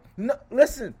Kyrie. No,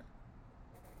 listen.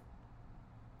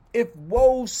 If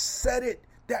Woj said it,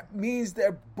 that means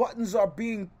their buttons are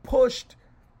being pushed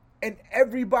and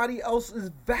everybody else is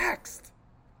vaxxed.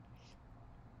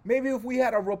 Maybe if we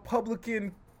had a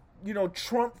Republican,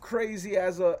 Trump crazy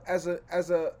as a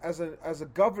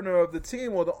governor of the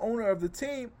team or the owner of the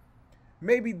team,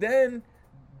 maybe then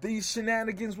these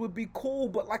shenanigans would be cool.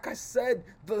 But like I said,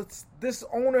 this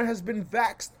owner has been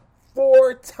vaxxed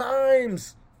 4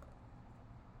 times.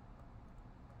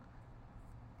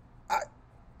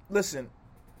 Listen,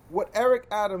 what Eric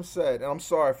Adams said, and I'm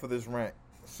sorry for this rant,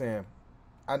 Sam.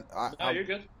 No, you're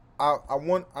good.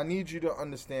 I need you to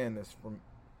understand this from,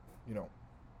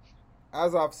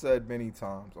 as I've said many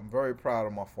times, I'm very proud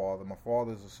of my father. My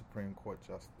father's a Supreme Court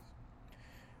justice.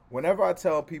 Whenever I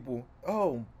tell people,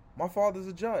 oh, my father's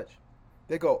a judge,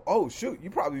 they go, oh, shoot, you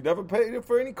probably never paid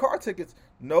for any car tickets.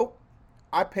 Nope.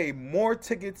 I pay more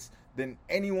tickets than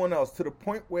anyone else, to the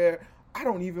point where I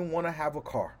don't even want to have a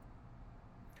car.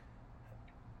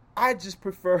 I just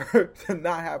prefer to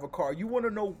not have a car. You want to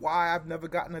know why I've never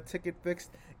gotten a ticket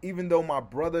fixed, even though my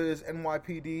brother is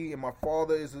NYPD and my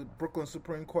father is a Brooklyn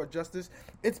Supreme Court justice?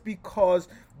 It's because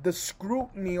the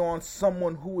scrutiny on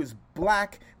someone who is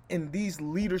black in these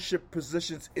leadership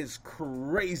positions is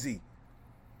crazy.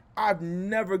 I've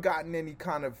never gotten any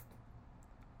kind of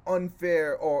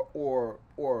unfair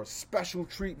or special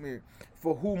treatment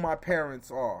for who my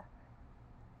parents are.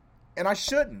 And I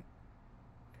shouldn't.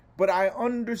 But I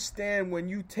understand when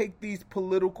you take these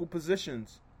political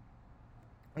positions,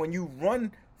 when you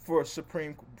run for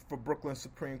Brooklyn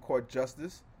Supreme Court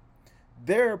justice,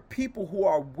 there are people who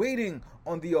are waiting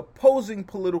on the opposing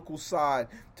political side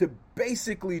to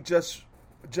basically just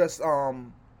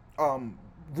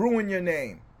ruin your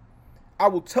name. I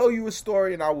will tell you a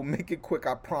story and I will make it quick,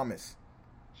 I promise.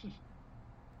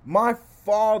 My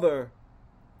father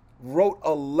wrote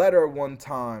a letter one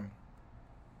time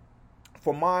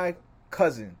for my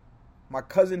cousin. My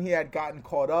cousin, he had gotten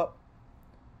caught up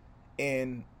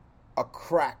in a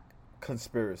crack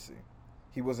conspiracy.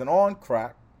 He wasn't on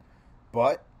crack,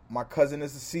 but my cousin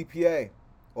is a CPA.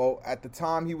 Well, at the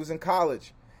time he was in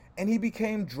college, and he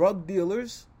became drug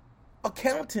dealer's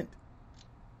accountant.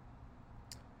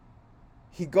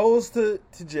 He goes to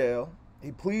jail,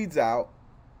 he pleads out,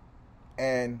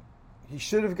 and he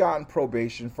should have gotten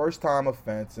probation, first time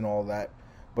offense and all that,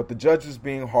 but the judge was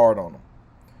being hard on him.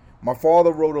 My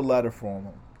father wrote a letter for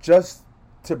him, just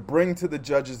to bring to the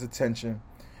judge's attention,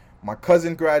 my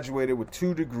cousin graduated with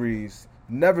 2 degrees,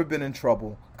 never been in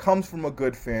trouble, comes from a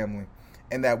good family,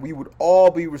 and that we would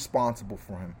all be responsible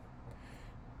for him.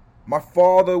 My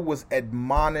father was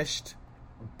admonished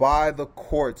by the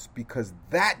courts because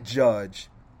that judge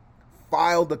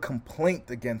filed a complaint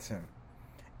against him.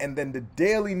 And then the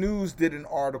Daily News did an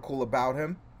article about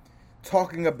him,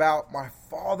 talking about my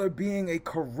father being a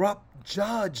corrupt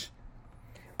judge.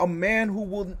 A man who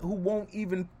won't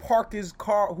even park his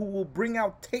car, who will bring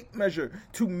out tape measure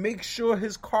to make sure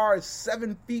his car is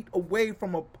 7 feet away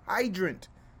from a hydrant.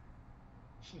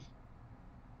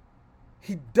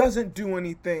 He doesn't do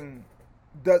anything.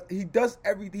 He does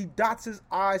everything. He dots his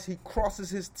I's, he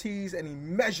crosses his T's, and he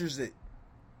measures it.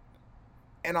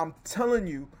 And I'm telling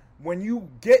you, when you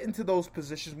get into those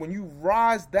positions, when you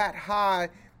rise that high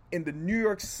in the New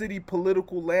York City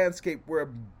political landscape where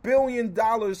 $1 billion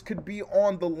could be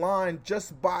on the line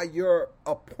just by your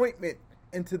appointment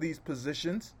into these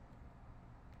positions,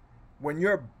 when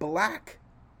you're black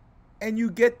and you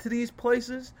get to these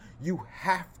places, you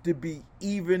have to be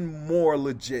even more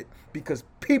legit because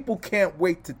people can't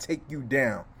wait to take you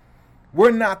down.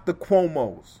 We're not the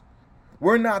Cuomos.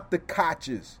 We're not the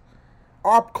Koches.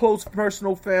 Our close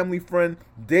personal family friend,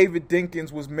 David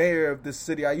Dinkins, was mayor of this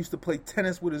city. I used to play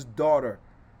tennis with his daughter.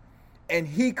 And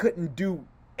he couldn't do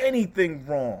anything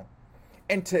wrong.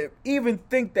 And to even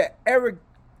think that Eric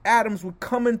Adams would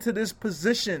come into this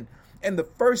position and the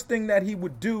first thing that he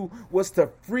would do was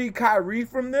to free Kyrie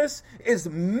from this is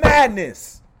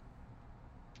madness.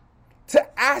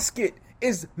 To ask it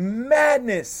is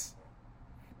madness.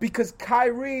 Because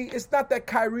Kyrie, it's not that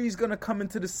Kyrie's going to come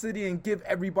into the city and give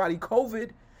everybody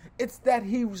COVID. It's that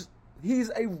he's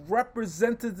a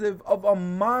representative of a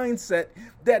mindset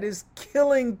that is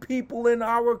killing people in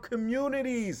our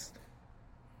communities.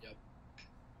 Yep.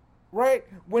 Right?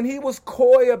 When he was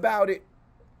coy about it,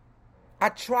 I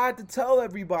tried to tell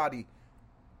everybody,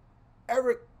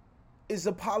 Eric is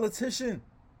a politician.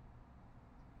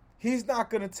 He's not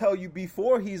going to tell you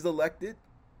before he's elected,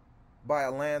 by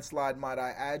a landslide, might I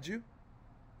add you,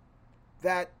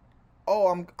 that,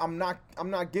 oh, I'm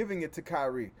not giving it to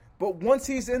Kyrie. But once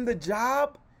he's in the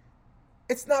job,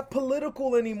 it's not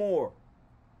political anymore.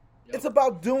 Yep. It's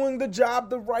about doing the job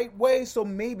the right way, so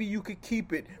maybe you could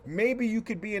keep it. Maybe you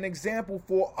could be an example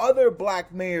for other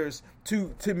black mayors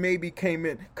to maybe come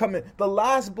in. The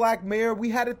last black mayor, we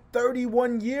had it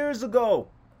 31 years ago.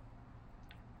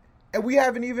 And we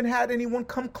haven't even had anyone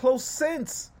come close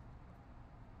since.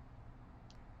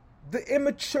 The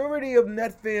immaturity of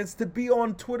net fans to be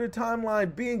on Twitter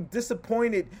timeline being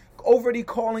disappointed, already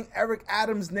calling Eric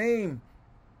Adams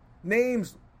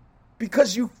names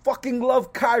because you fucking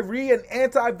love Kyrie, an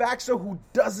anti-vaxxer who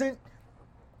doesn't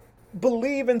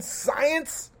believe in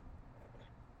science.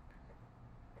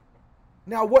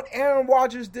 Now, what Aaron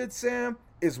Rodgers did, Sam,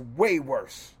 is way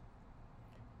worse.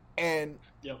 And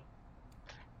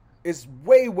it's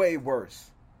way, way worse.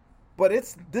 But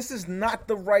this is not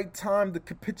the right time to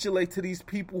capitulate to these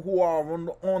people who are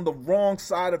on the wrong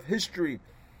side of history.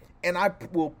 And I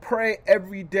will pray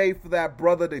every day for that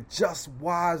brother to just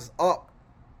wise up,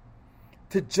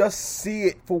 to just see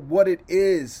it for what it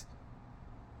is,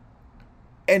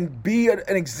 and be an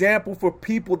example for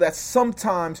people that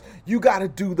sometimes you got to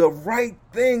do the right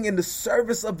thing in the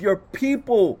service of your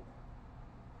people.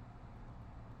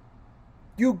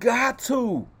 You got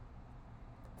to.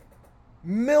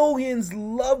 Millions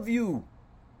love you.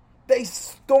 They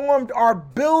stormed our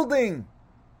building,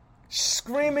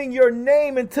 screaming your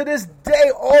name, and to this day,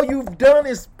 all you've done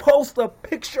is post a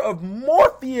picture of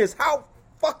Morpheus. How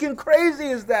fucking crazy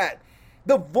is that?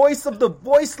 The voice of the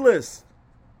voiceless.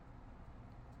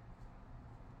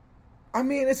 I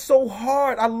mean, it's so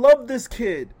hard. I love this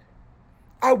kid.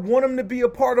 I want him to be a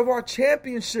part of our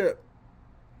championship.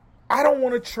 I don't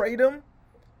want to trade him.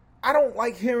 I don't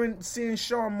like seeing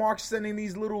Sean Marks sending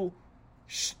these little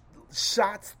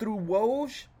shots through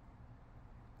Woj.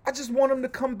 I just want him to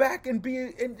come back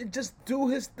and just do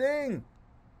his thing.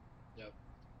 Yep.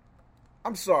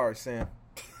 I'm sorry, Sam.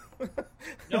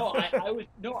 I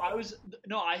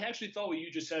actually thought what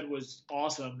you just said was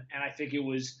awesome, and I think it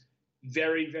was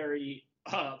very, very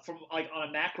from like on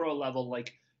a macro level,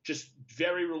 like just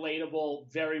very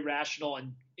relatable, very rational,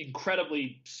 and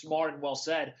incredibly smart and well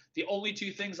said. The only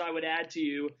two things I would add to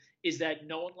you is that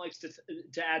no one likes to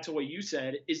add to what you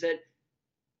said is that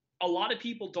a lot of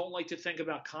people don't like to think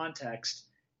about context,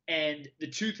 and the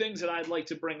two things that I'd like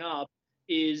to bring up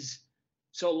is,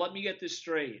 so let me get this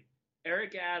straight.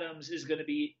 Eric Adams is going to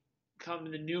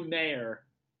become the new mayor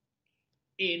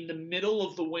in the middle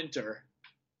of the winter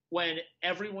when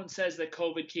everyone says that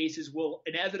COVID cases will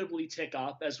inevitably tick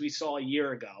up, as we saw a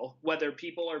year ago, whether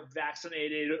people are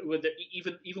vaccinated,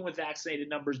 even with vaccinated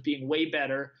numbers being way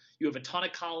better. You have a ton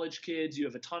of college kids, you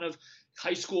have a ton of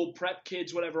high school prep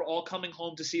kids, whatever, all coming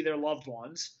home to see their loved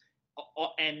ones,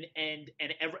 and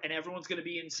everyone's going to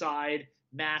be inside,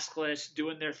 maskless,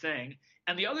 doing their thing.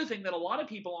 And the other thing that a lot of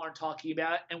people aren't talking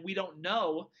about, and we don't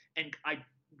know, and I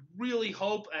really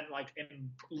hope and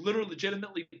am literally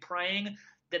legitimately praying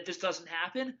that this doesn't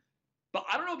happen. But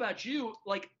I don't know about you,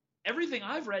 like everything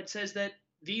I've read says that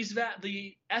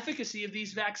the efficacy of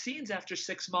these vaccines after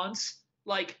 6 months,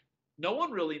 like no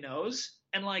one really knows.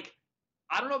 And like,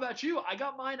 I don't know about you, I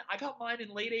got mine in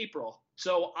late April.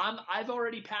 So I've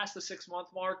already passed the 6 month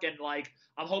mark, and like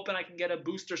I'm hoping I can get a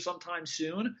booster sometime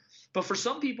soon. But for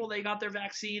some people, they got their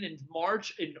vaccine in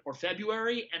March or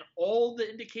February, and all the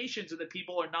indications are that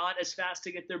people are not as fast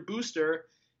to get their booster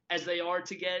as they are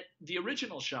to get the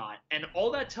original shot. And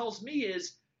all that tells me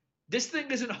is this thing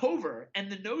isn't over.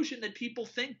 And the notion that people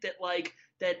think that like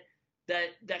that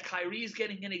Kyrie is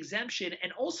getting an exemption,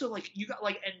 and also like you got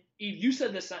like, and you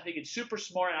said this, and I think it's super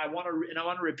smart, and I want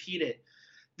to repeat it.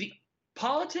 The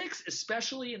politics,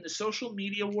 especially in the social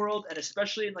media world, and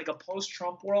especially in like a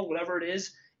post-Trump world, whatever it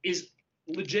is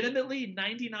legitimately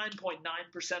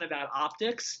 99.9% about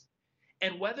optics.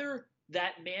 And whether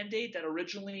that mandate that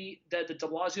de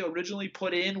Blasio originally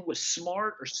put in was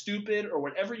smart or stupid or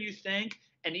whatever you think,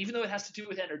 and even though it has to do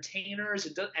with entertainers,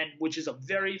 and which is a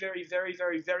very, very, very,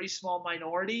 very, very small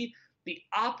minority, the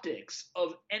optics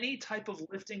of any type of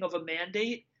lifting of a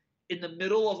mandate in the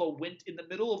middle of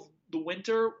the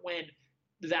winter when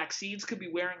the vaccines could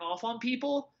be wearing off on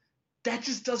people, that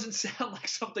just doesn't sound like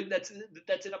something that's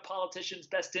in a politician's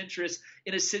best interest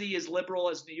in a city as liberal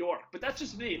as New York. But that's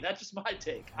just me. That's just my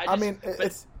take.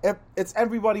 It's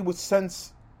everybody with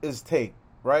sense is take,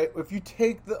 right? If you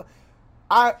take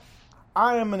I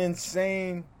am an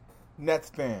insane Nets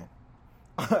fan.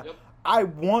 Yep. I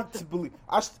want to believe.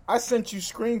 I sent you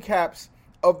screen caps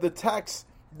of the text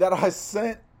that I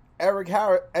sent Eric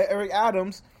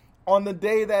Adams on the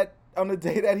day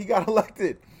that he got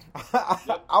elected.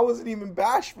 I wasn't even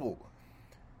bashful,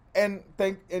 and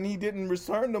he didn't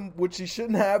return them, which he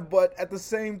shouldn't have. But at the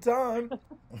same time,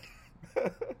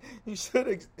 he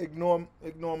should ignore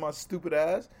my stupid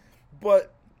ass.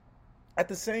 But at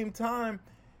the same time,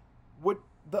 what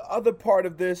the other part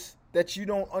of this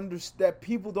that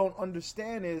people don't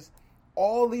understand is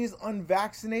all these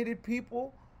unvaccinated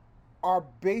people are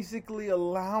basically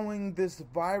allowing this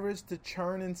virus to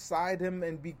churn inside him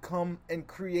and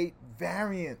create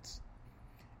variants.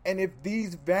 And if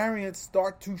these variants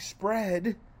start to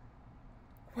spread,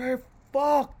 we're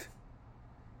fucked.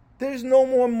 There's no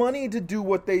more money to do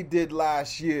what they did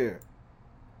last year.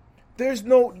 There's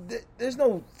no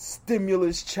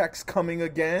stimulus checks coming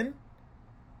again.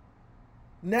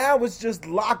 Now it's just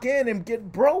lock in and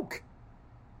get broke.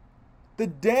 The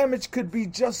damage could be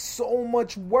just so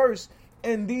much worse.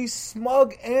 And these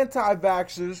smug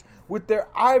anti-vaxxers with their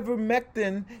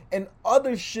ivermectin and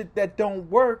other shit that don't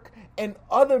work and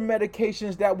other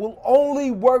medications that will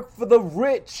only work for the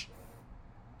rich.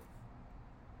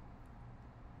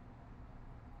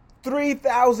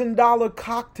 $3,000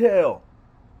 cocktail.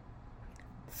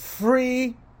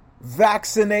 Free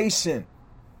vaccination.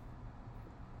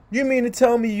 You mean to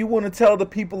tell me you want to tell the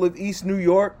people of East New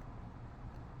York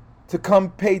to come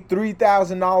pay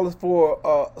 $3,000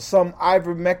 for some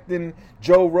ivermectin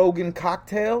Joe Rogan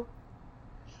cocktail?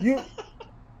 You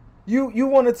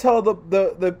want to tell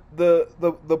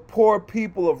the poor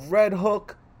people of Red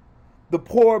Hook, the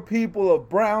poor people of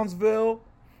Brownsville,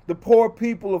 the poor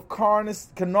people of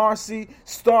Canarsie,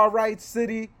 Starlight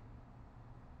City,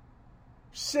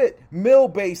 Mill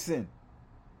Basin.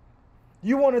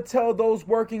 You want to tell those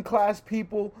working class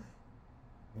people,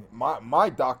 my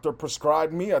doctor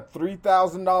prescribed me a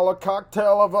 $3,000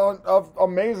 cocktail of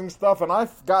amazing stuff, and I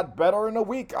got better in a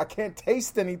week. I can't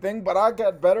taste anything, but I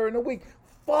got better in a week.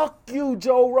 Fuck you,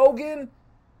 Joe Rogan.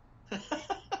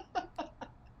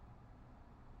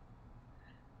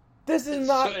 This is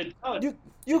not you.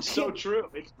 It's so true.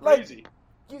 It's crazy.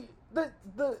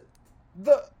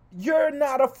 you're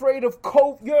not afraid of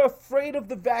COVID. You're afraid of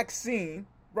the vaccine,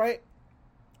 right?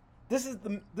 This is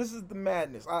the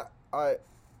madness. I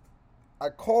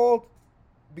called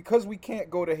because we can't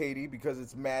go to Haiti because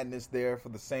it's madness there for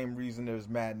the same reason there's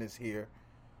madness here.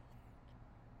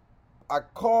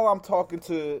 I'm talking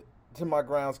to my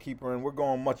groundskeeper, and we're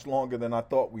going much longer than I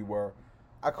thought we were.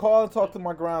 I call and talk to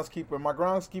my groundskeeper. My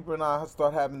groundskeeper and I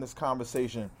start having this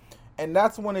conversation. And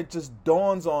that's when it just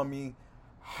dawns on me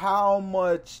how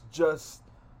much just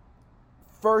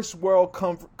first world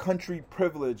country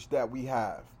privilege that we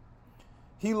have.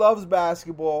 He loves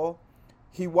basketball.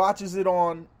 He watches it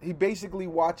on, he basically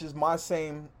watches my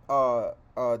same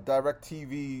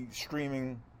DirecTV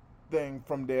streaming thing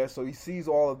from there. So he sees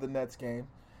all of the Nets game.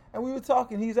 And we were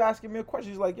talking, he's asking me a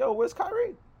question. He's like, yo, where's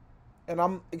Kyrie? And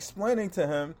I'm explaining to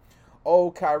him,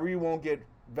 oh, Kyrie won't get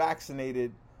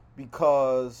vaccinated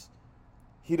because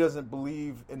he doesn't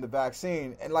believe in the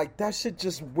vaccine. And like that shit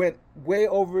just went way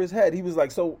over his head. He was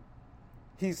like, so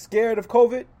he's scared of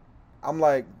COVID? I'm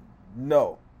like,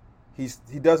 no.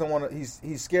 He doesn't want to,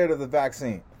 he's scared of the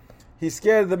vaccine. He's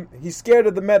scared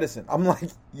of the medicine. I'm like,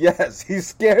 yes, he's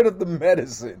scared of the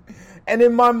medicine. And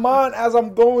in my mind, as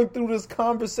I'm going through this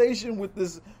conversation with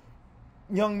this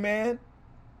young man,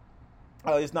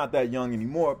 he's not that young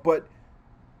anymore, but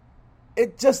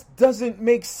it just doesn't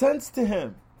make sense to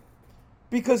him.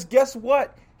 Because guess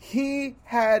what? He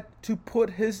had to put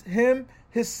his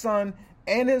son,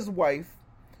 and his wife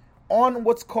on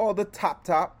what's called the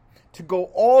top to go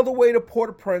all the way to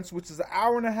Port-au-Prince, which is an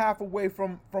hour and a half away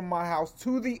from my house,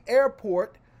 to the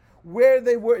airport where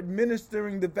they were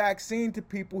administering the vaccine to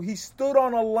people. He stood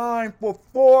on a line for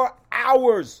 4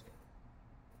 hours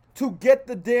to get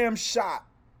the damn shot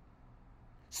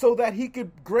so that he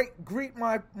could greet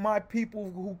my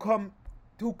people who come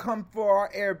for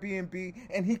our Airbnb,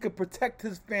 and he could protect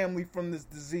his family from this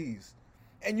disease.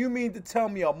 And you mean to tell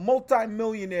me a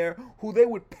multimillionaire who they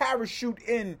would parachute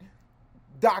in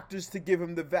doctors to give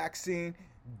him the vaccine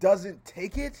doesn't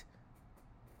take it?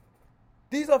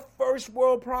 These are first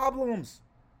world problems.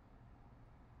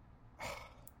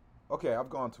 Okay,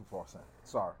 I've gone too far, Sam.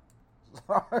 Sorry.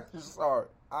 No,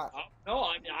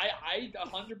 I mean, I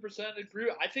 100%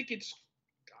 agree. I think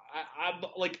I'm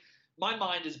like, my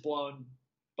mind is blown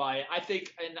by it. I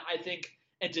think,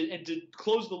 and to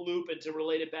close the loop and to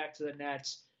relate it back to the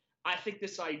Nets, I think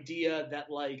this idea that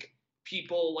like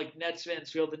people like Nets fans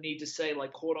feel the need to say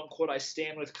like quote unquote I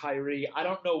stand with Kyrie. I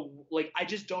don't know, like I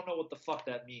just don't know what the fuck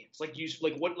that means. Like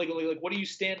what do you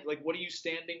stand, like what are you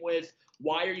standing with?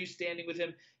 Why are you standing with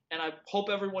him? And I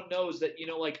hope everyone knows that, you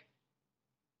know, like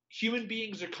human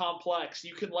beings are complex.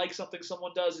 You can like something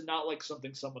someone does and not like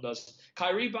something someone does.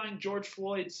 Kyrie buying George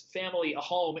Floyd's family a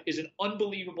home is an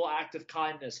unbelievable act of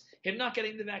kindness. Him not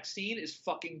getting the vaccine is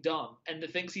fucking dumb. And the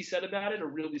things he said about it are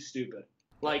really stupid.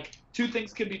 Like, two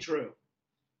things can be true.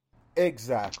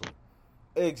 Exactly.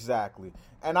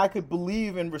 And I could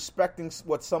believe in respecting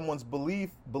what someone's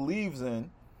believes in,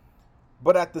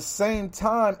 but at the same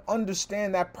time,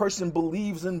 understand that person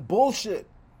believes in bullshit.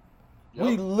 Yep.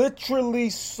 We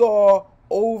literally saw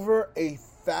over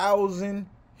 1,000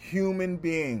 human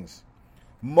beings,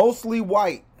 mostly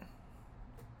white,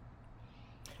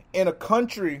 in a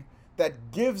country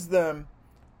that gives them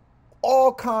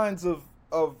all kinds of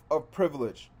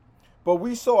privilege. But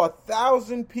we saw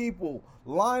 1,000 people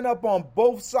line up on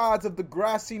both sides of the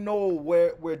grassy knoll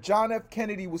where John F.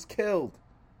 Kennedy was killed,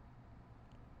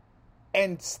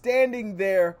 and standing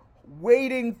there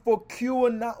waiting for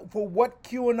QAnon, for what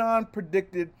QAnon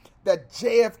predicted, that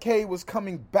JFK was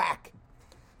coming back.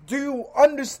 Do you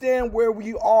understand where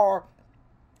we are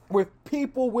with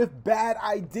people with bad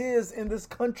ideas in this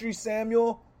country,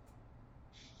 Samuel?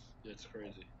 It's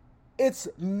crazy. It's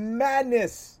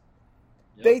madness.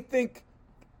 Yep. They think,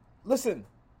 listen,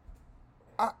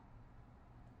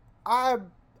 I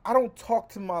don't talk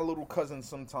to my little cousin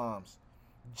sometimes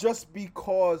just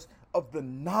because of the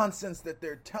nonsense that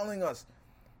they're telling us.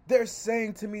 They're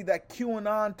saying to me that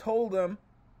QAnon told them,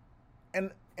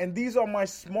 and these are my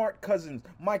smart cousins,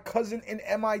 my cousin in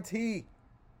MIT,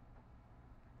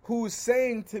 who is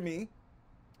saying to me,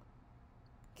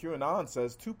 QAnon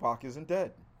says Tupac isn't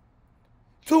dead.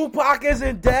 Tupac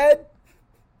isn't dead?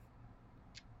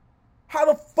 How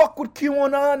the fuck would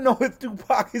QAnon know if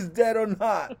Tupac is dead or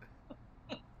not?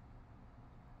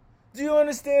 Do you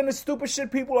understand the stupid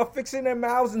shit people are fixing their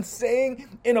mouths and saying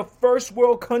in a first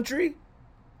world country?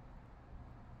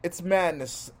 It's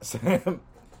madness, Sam.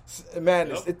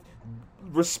 Madness. Yep.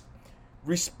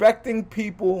 Respecting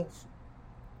people's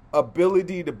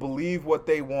ability to believe what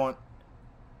they want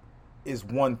is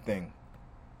one thing.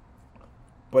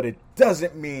 but it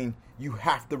doesn't mean you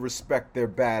have to respect their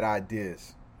bad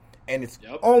ideas. And it's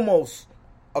almost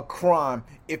a crime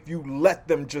if you let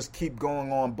them just keep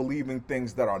going on believing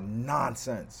things that are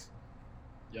nonsense.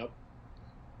 Yep.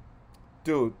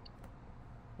 Dude,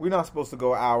 we're not supposed to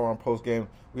go an hour on post game.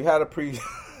 We had a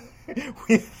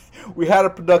we had a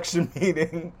production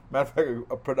meeting. Matter of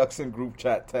fact, a production group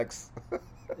chat text.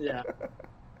 Yeah.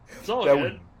 It's all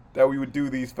good. That we would do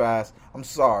these fast. I'm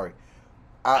sorry.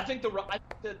 I think the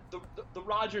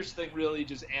Rodgers thing really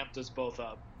just amped us both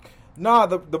up. Nah,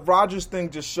 the Rodgers thing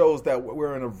just shows that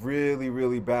we're in a really,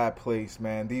 really bad place,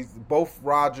 man. Both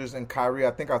Rodgers and Kyrie.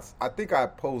 I think I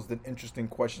posed an interesting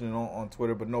question on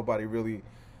Twitter, but nobody really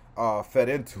fed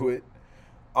into it.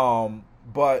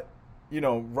 But you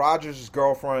know, Rodgers'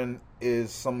 girlfriend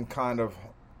is some kind of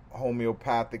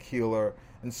homeopathic healer,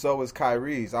 and so is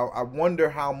Kyrie's. I wonder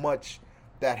how much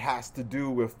that has to do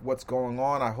with what's going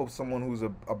on. I hope someone who's a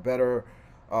better,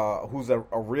 who's a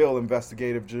real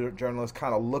investigative journalist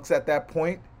kind of looks at that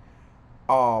point.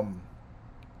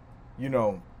 You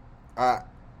know, I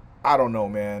don't know,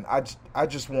 man. I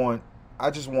just want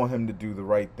him to do the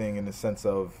right thing in the sense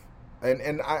of,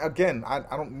 and I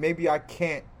don't, maybe I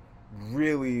can't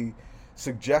really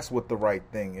suggest what the right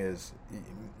thing is,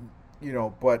 you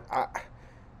know, but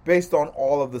based on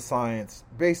all of the science,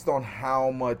 based on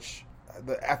how much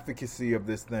the efficacy of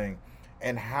this thing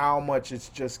and how much it's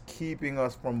just keeping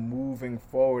us from moving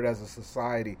forward as a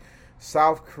society.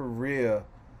 South Korea,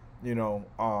 you know,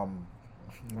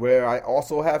 where I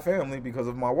also have family because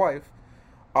of my wife,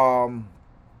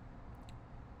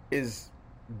 is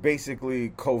basically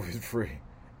COVID free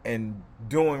and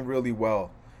doing really well.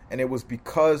 And it was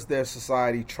because their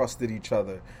society trusted each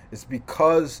other. It's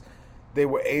because they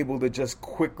were able to just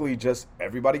quickly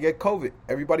everybody get COVID,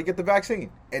 everybody get the vaccine,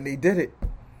 and they did it.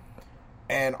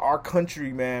 And our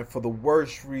country, man, for the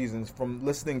worst reasons, from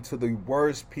listening to the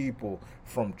worst people,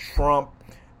 from Trump,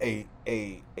 a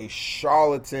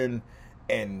charlatan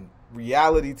and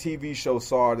reality TV show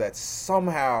star that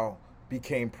somehow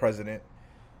became president,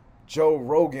 Joe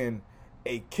Rogan,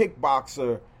 a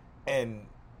kickboxer and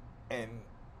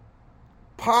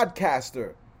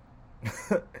podcaster,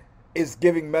 is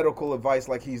giving medical advice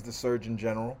like he's the Surgeon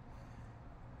General.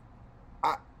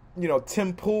 You know,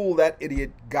 Tim Pool, that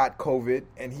idiot, got COVID,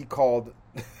 and he calls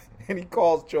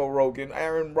Joe Rogan.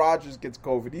 Aaron Rodgers gets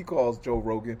COVID, he calls Joe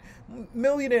Rogan.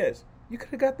 Millionaires, you could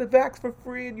have got the vax for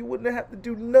free, and you wouldn't have to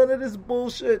do none of this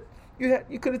bullshit.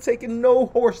 You could have taken no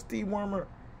horse dewormer.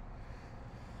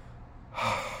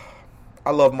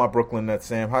 I love my Brooklyn Nets,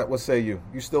 Sam. What say you?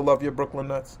 You still love your Brooklyn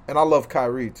Nets? And I love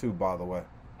Kyrie too, by the way.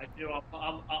 I do.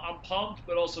 I'm pumped,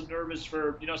 but also nervous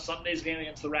for, you know, Sunday's game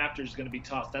against the Raptors is going to be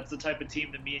tough. That's the type of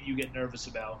team that me and you get nervous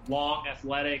about. Long,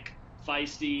 athletic,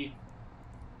 feisty,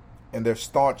 and they're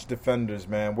staunch defenders,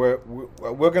 man. We're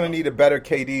going to need a better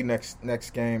KD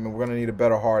next game, and we're going to need a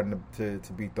better Harden to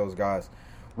beat those guys.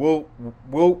 We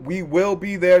will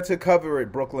be there to cover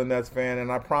it, Brooklyn Nets fan,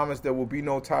 and I promise there will be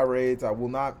no tirades. I will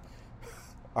not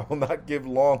give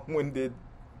long-winded.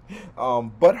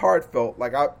 But heartfelt.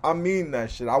 Like, I mean that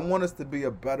shit. I want us to be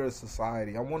a better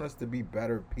society. I want us to be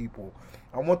better people.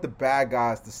 I want the bad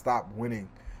guys to stop winning.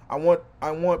 I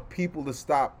want people to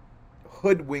stop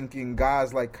hoodwinking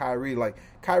guys like Kyrie. Like,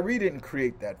 Kyrie didn't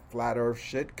create that flat earth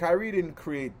shit. Kyrie didn't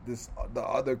create the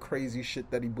other crazy shit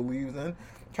that he believes in.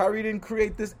 Kyrie didn't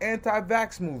create this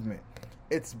anti-vax movement.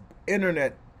 It's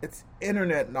internet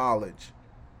knowledge.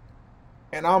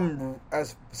 And I'm,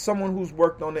 as someone who's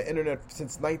worked on the internet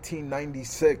since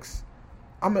 1996,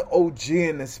 I'm an OG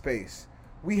in this space.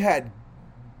 We had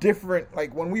different,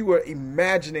 like when we were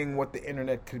imagining what the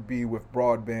internet could be with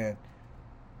broadband,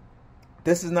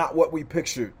 this is not what we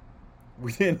pictured.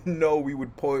 We didn't know we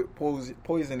would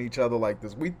poison each other like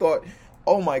this. We thought,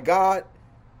 oh my God,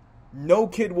 no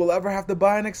kid will ever have to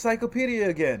buy an encyclopedia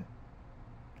again.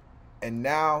 And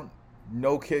now,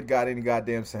 no kid got any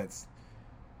goddamn sense.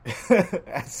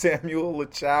 Samuel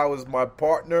Lachow is my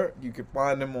partner. You can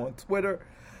find him on Twitter.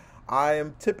 I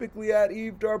am typically at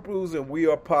Eve Darbruz, and we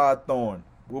are Pod Thorn.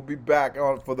 We'll be back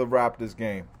on for the Raptors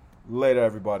game. Later,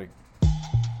 everybody.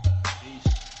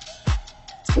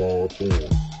 Pod Thorn.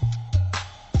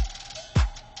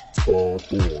 Pod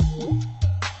Thorn.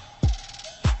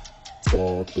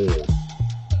 Pod Thorn.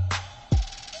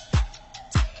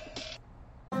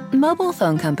 Mobile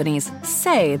phone companies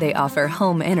say they offer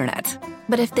home internet.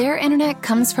 But if their internet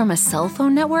comes from a cell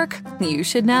phone network, you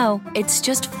should know. It's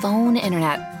just phone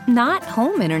internet, not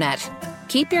home internet.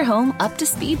 Keep your home up to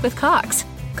speed with Cox.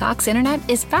 Cox internet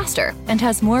is faster and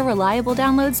has more reliable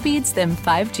download speeds than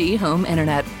 5G home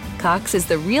internet. Cox is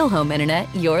the real home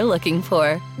internet you're looking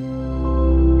for.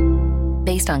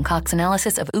 based on Cox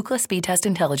analysis of Ookla speed test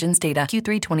intelligence data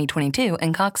Q3 2022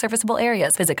 and Cox serviceable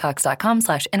areas. Visit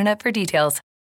cox.com/internet for details.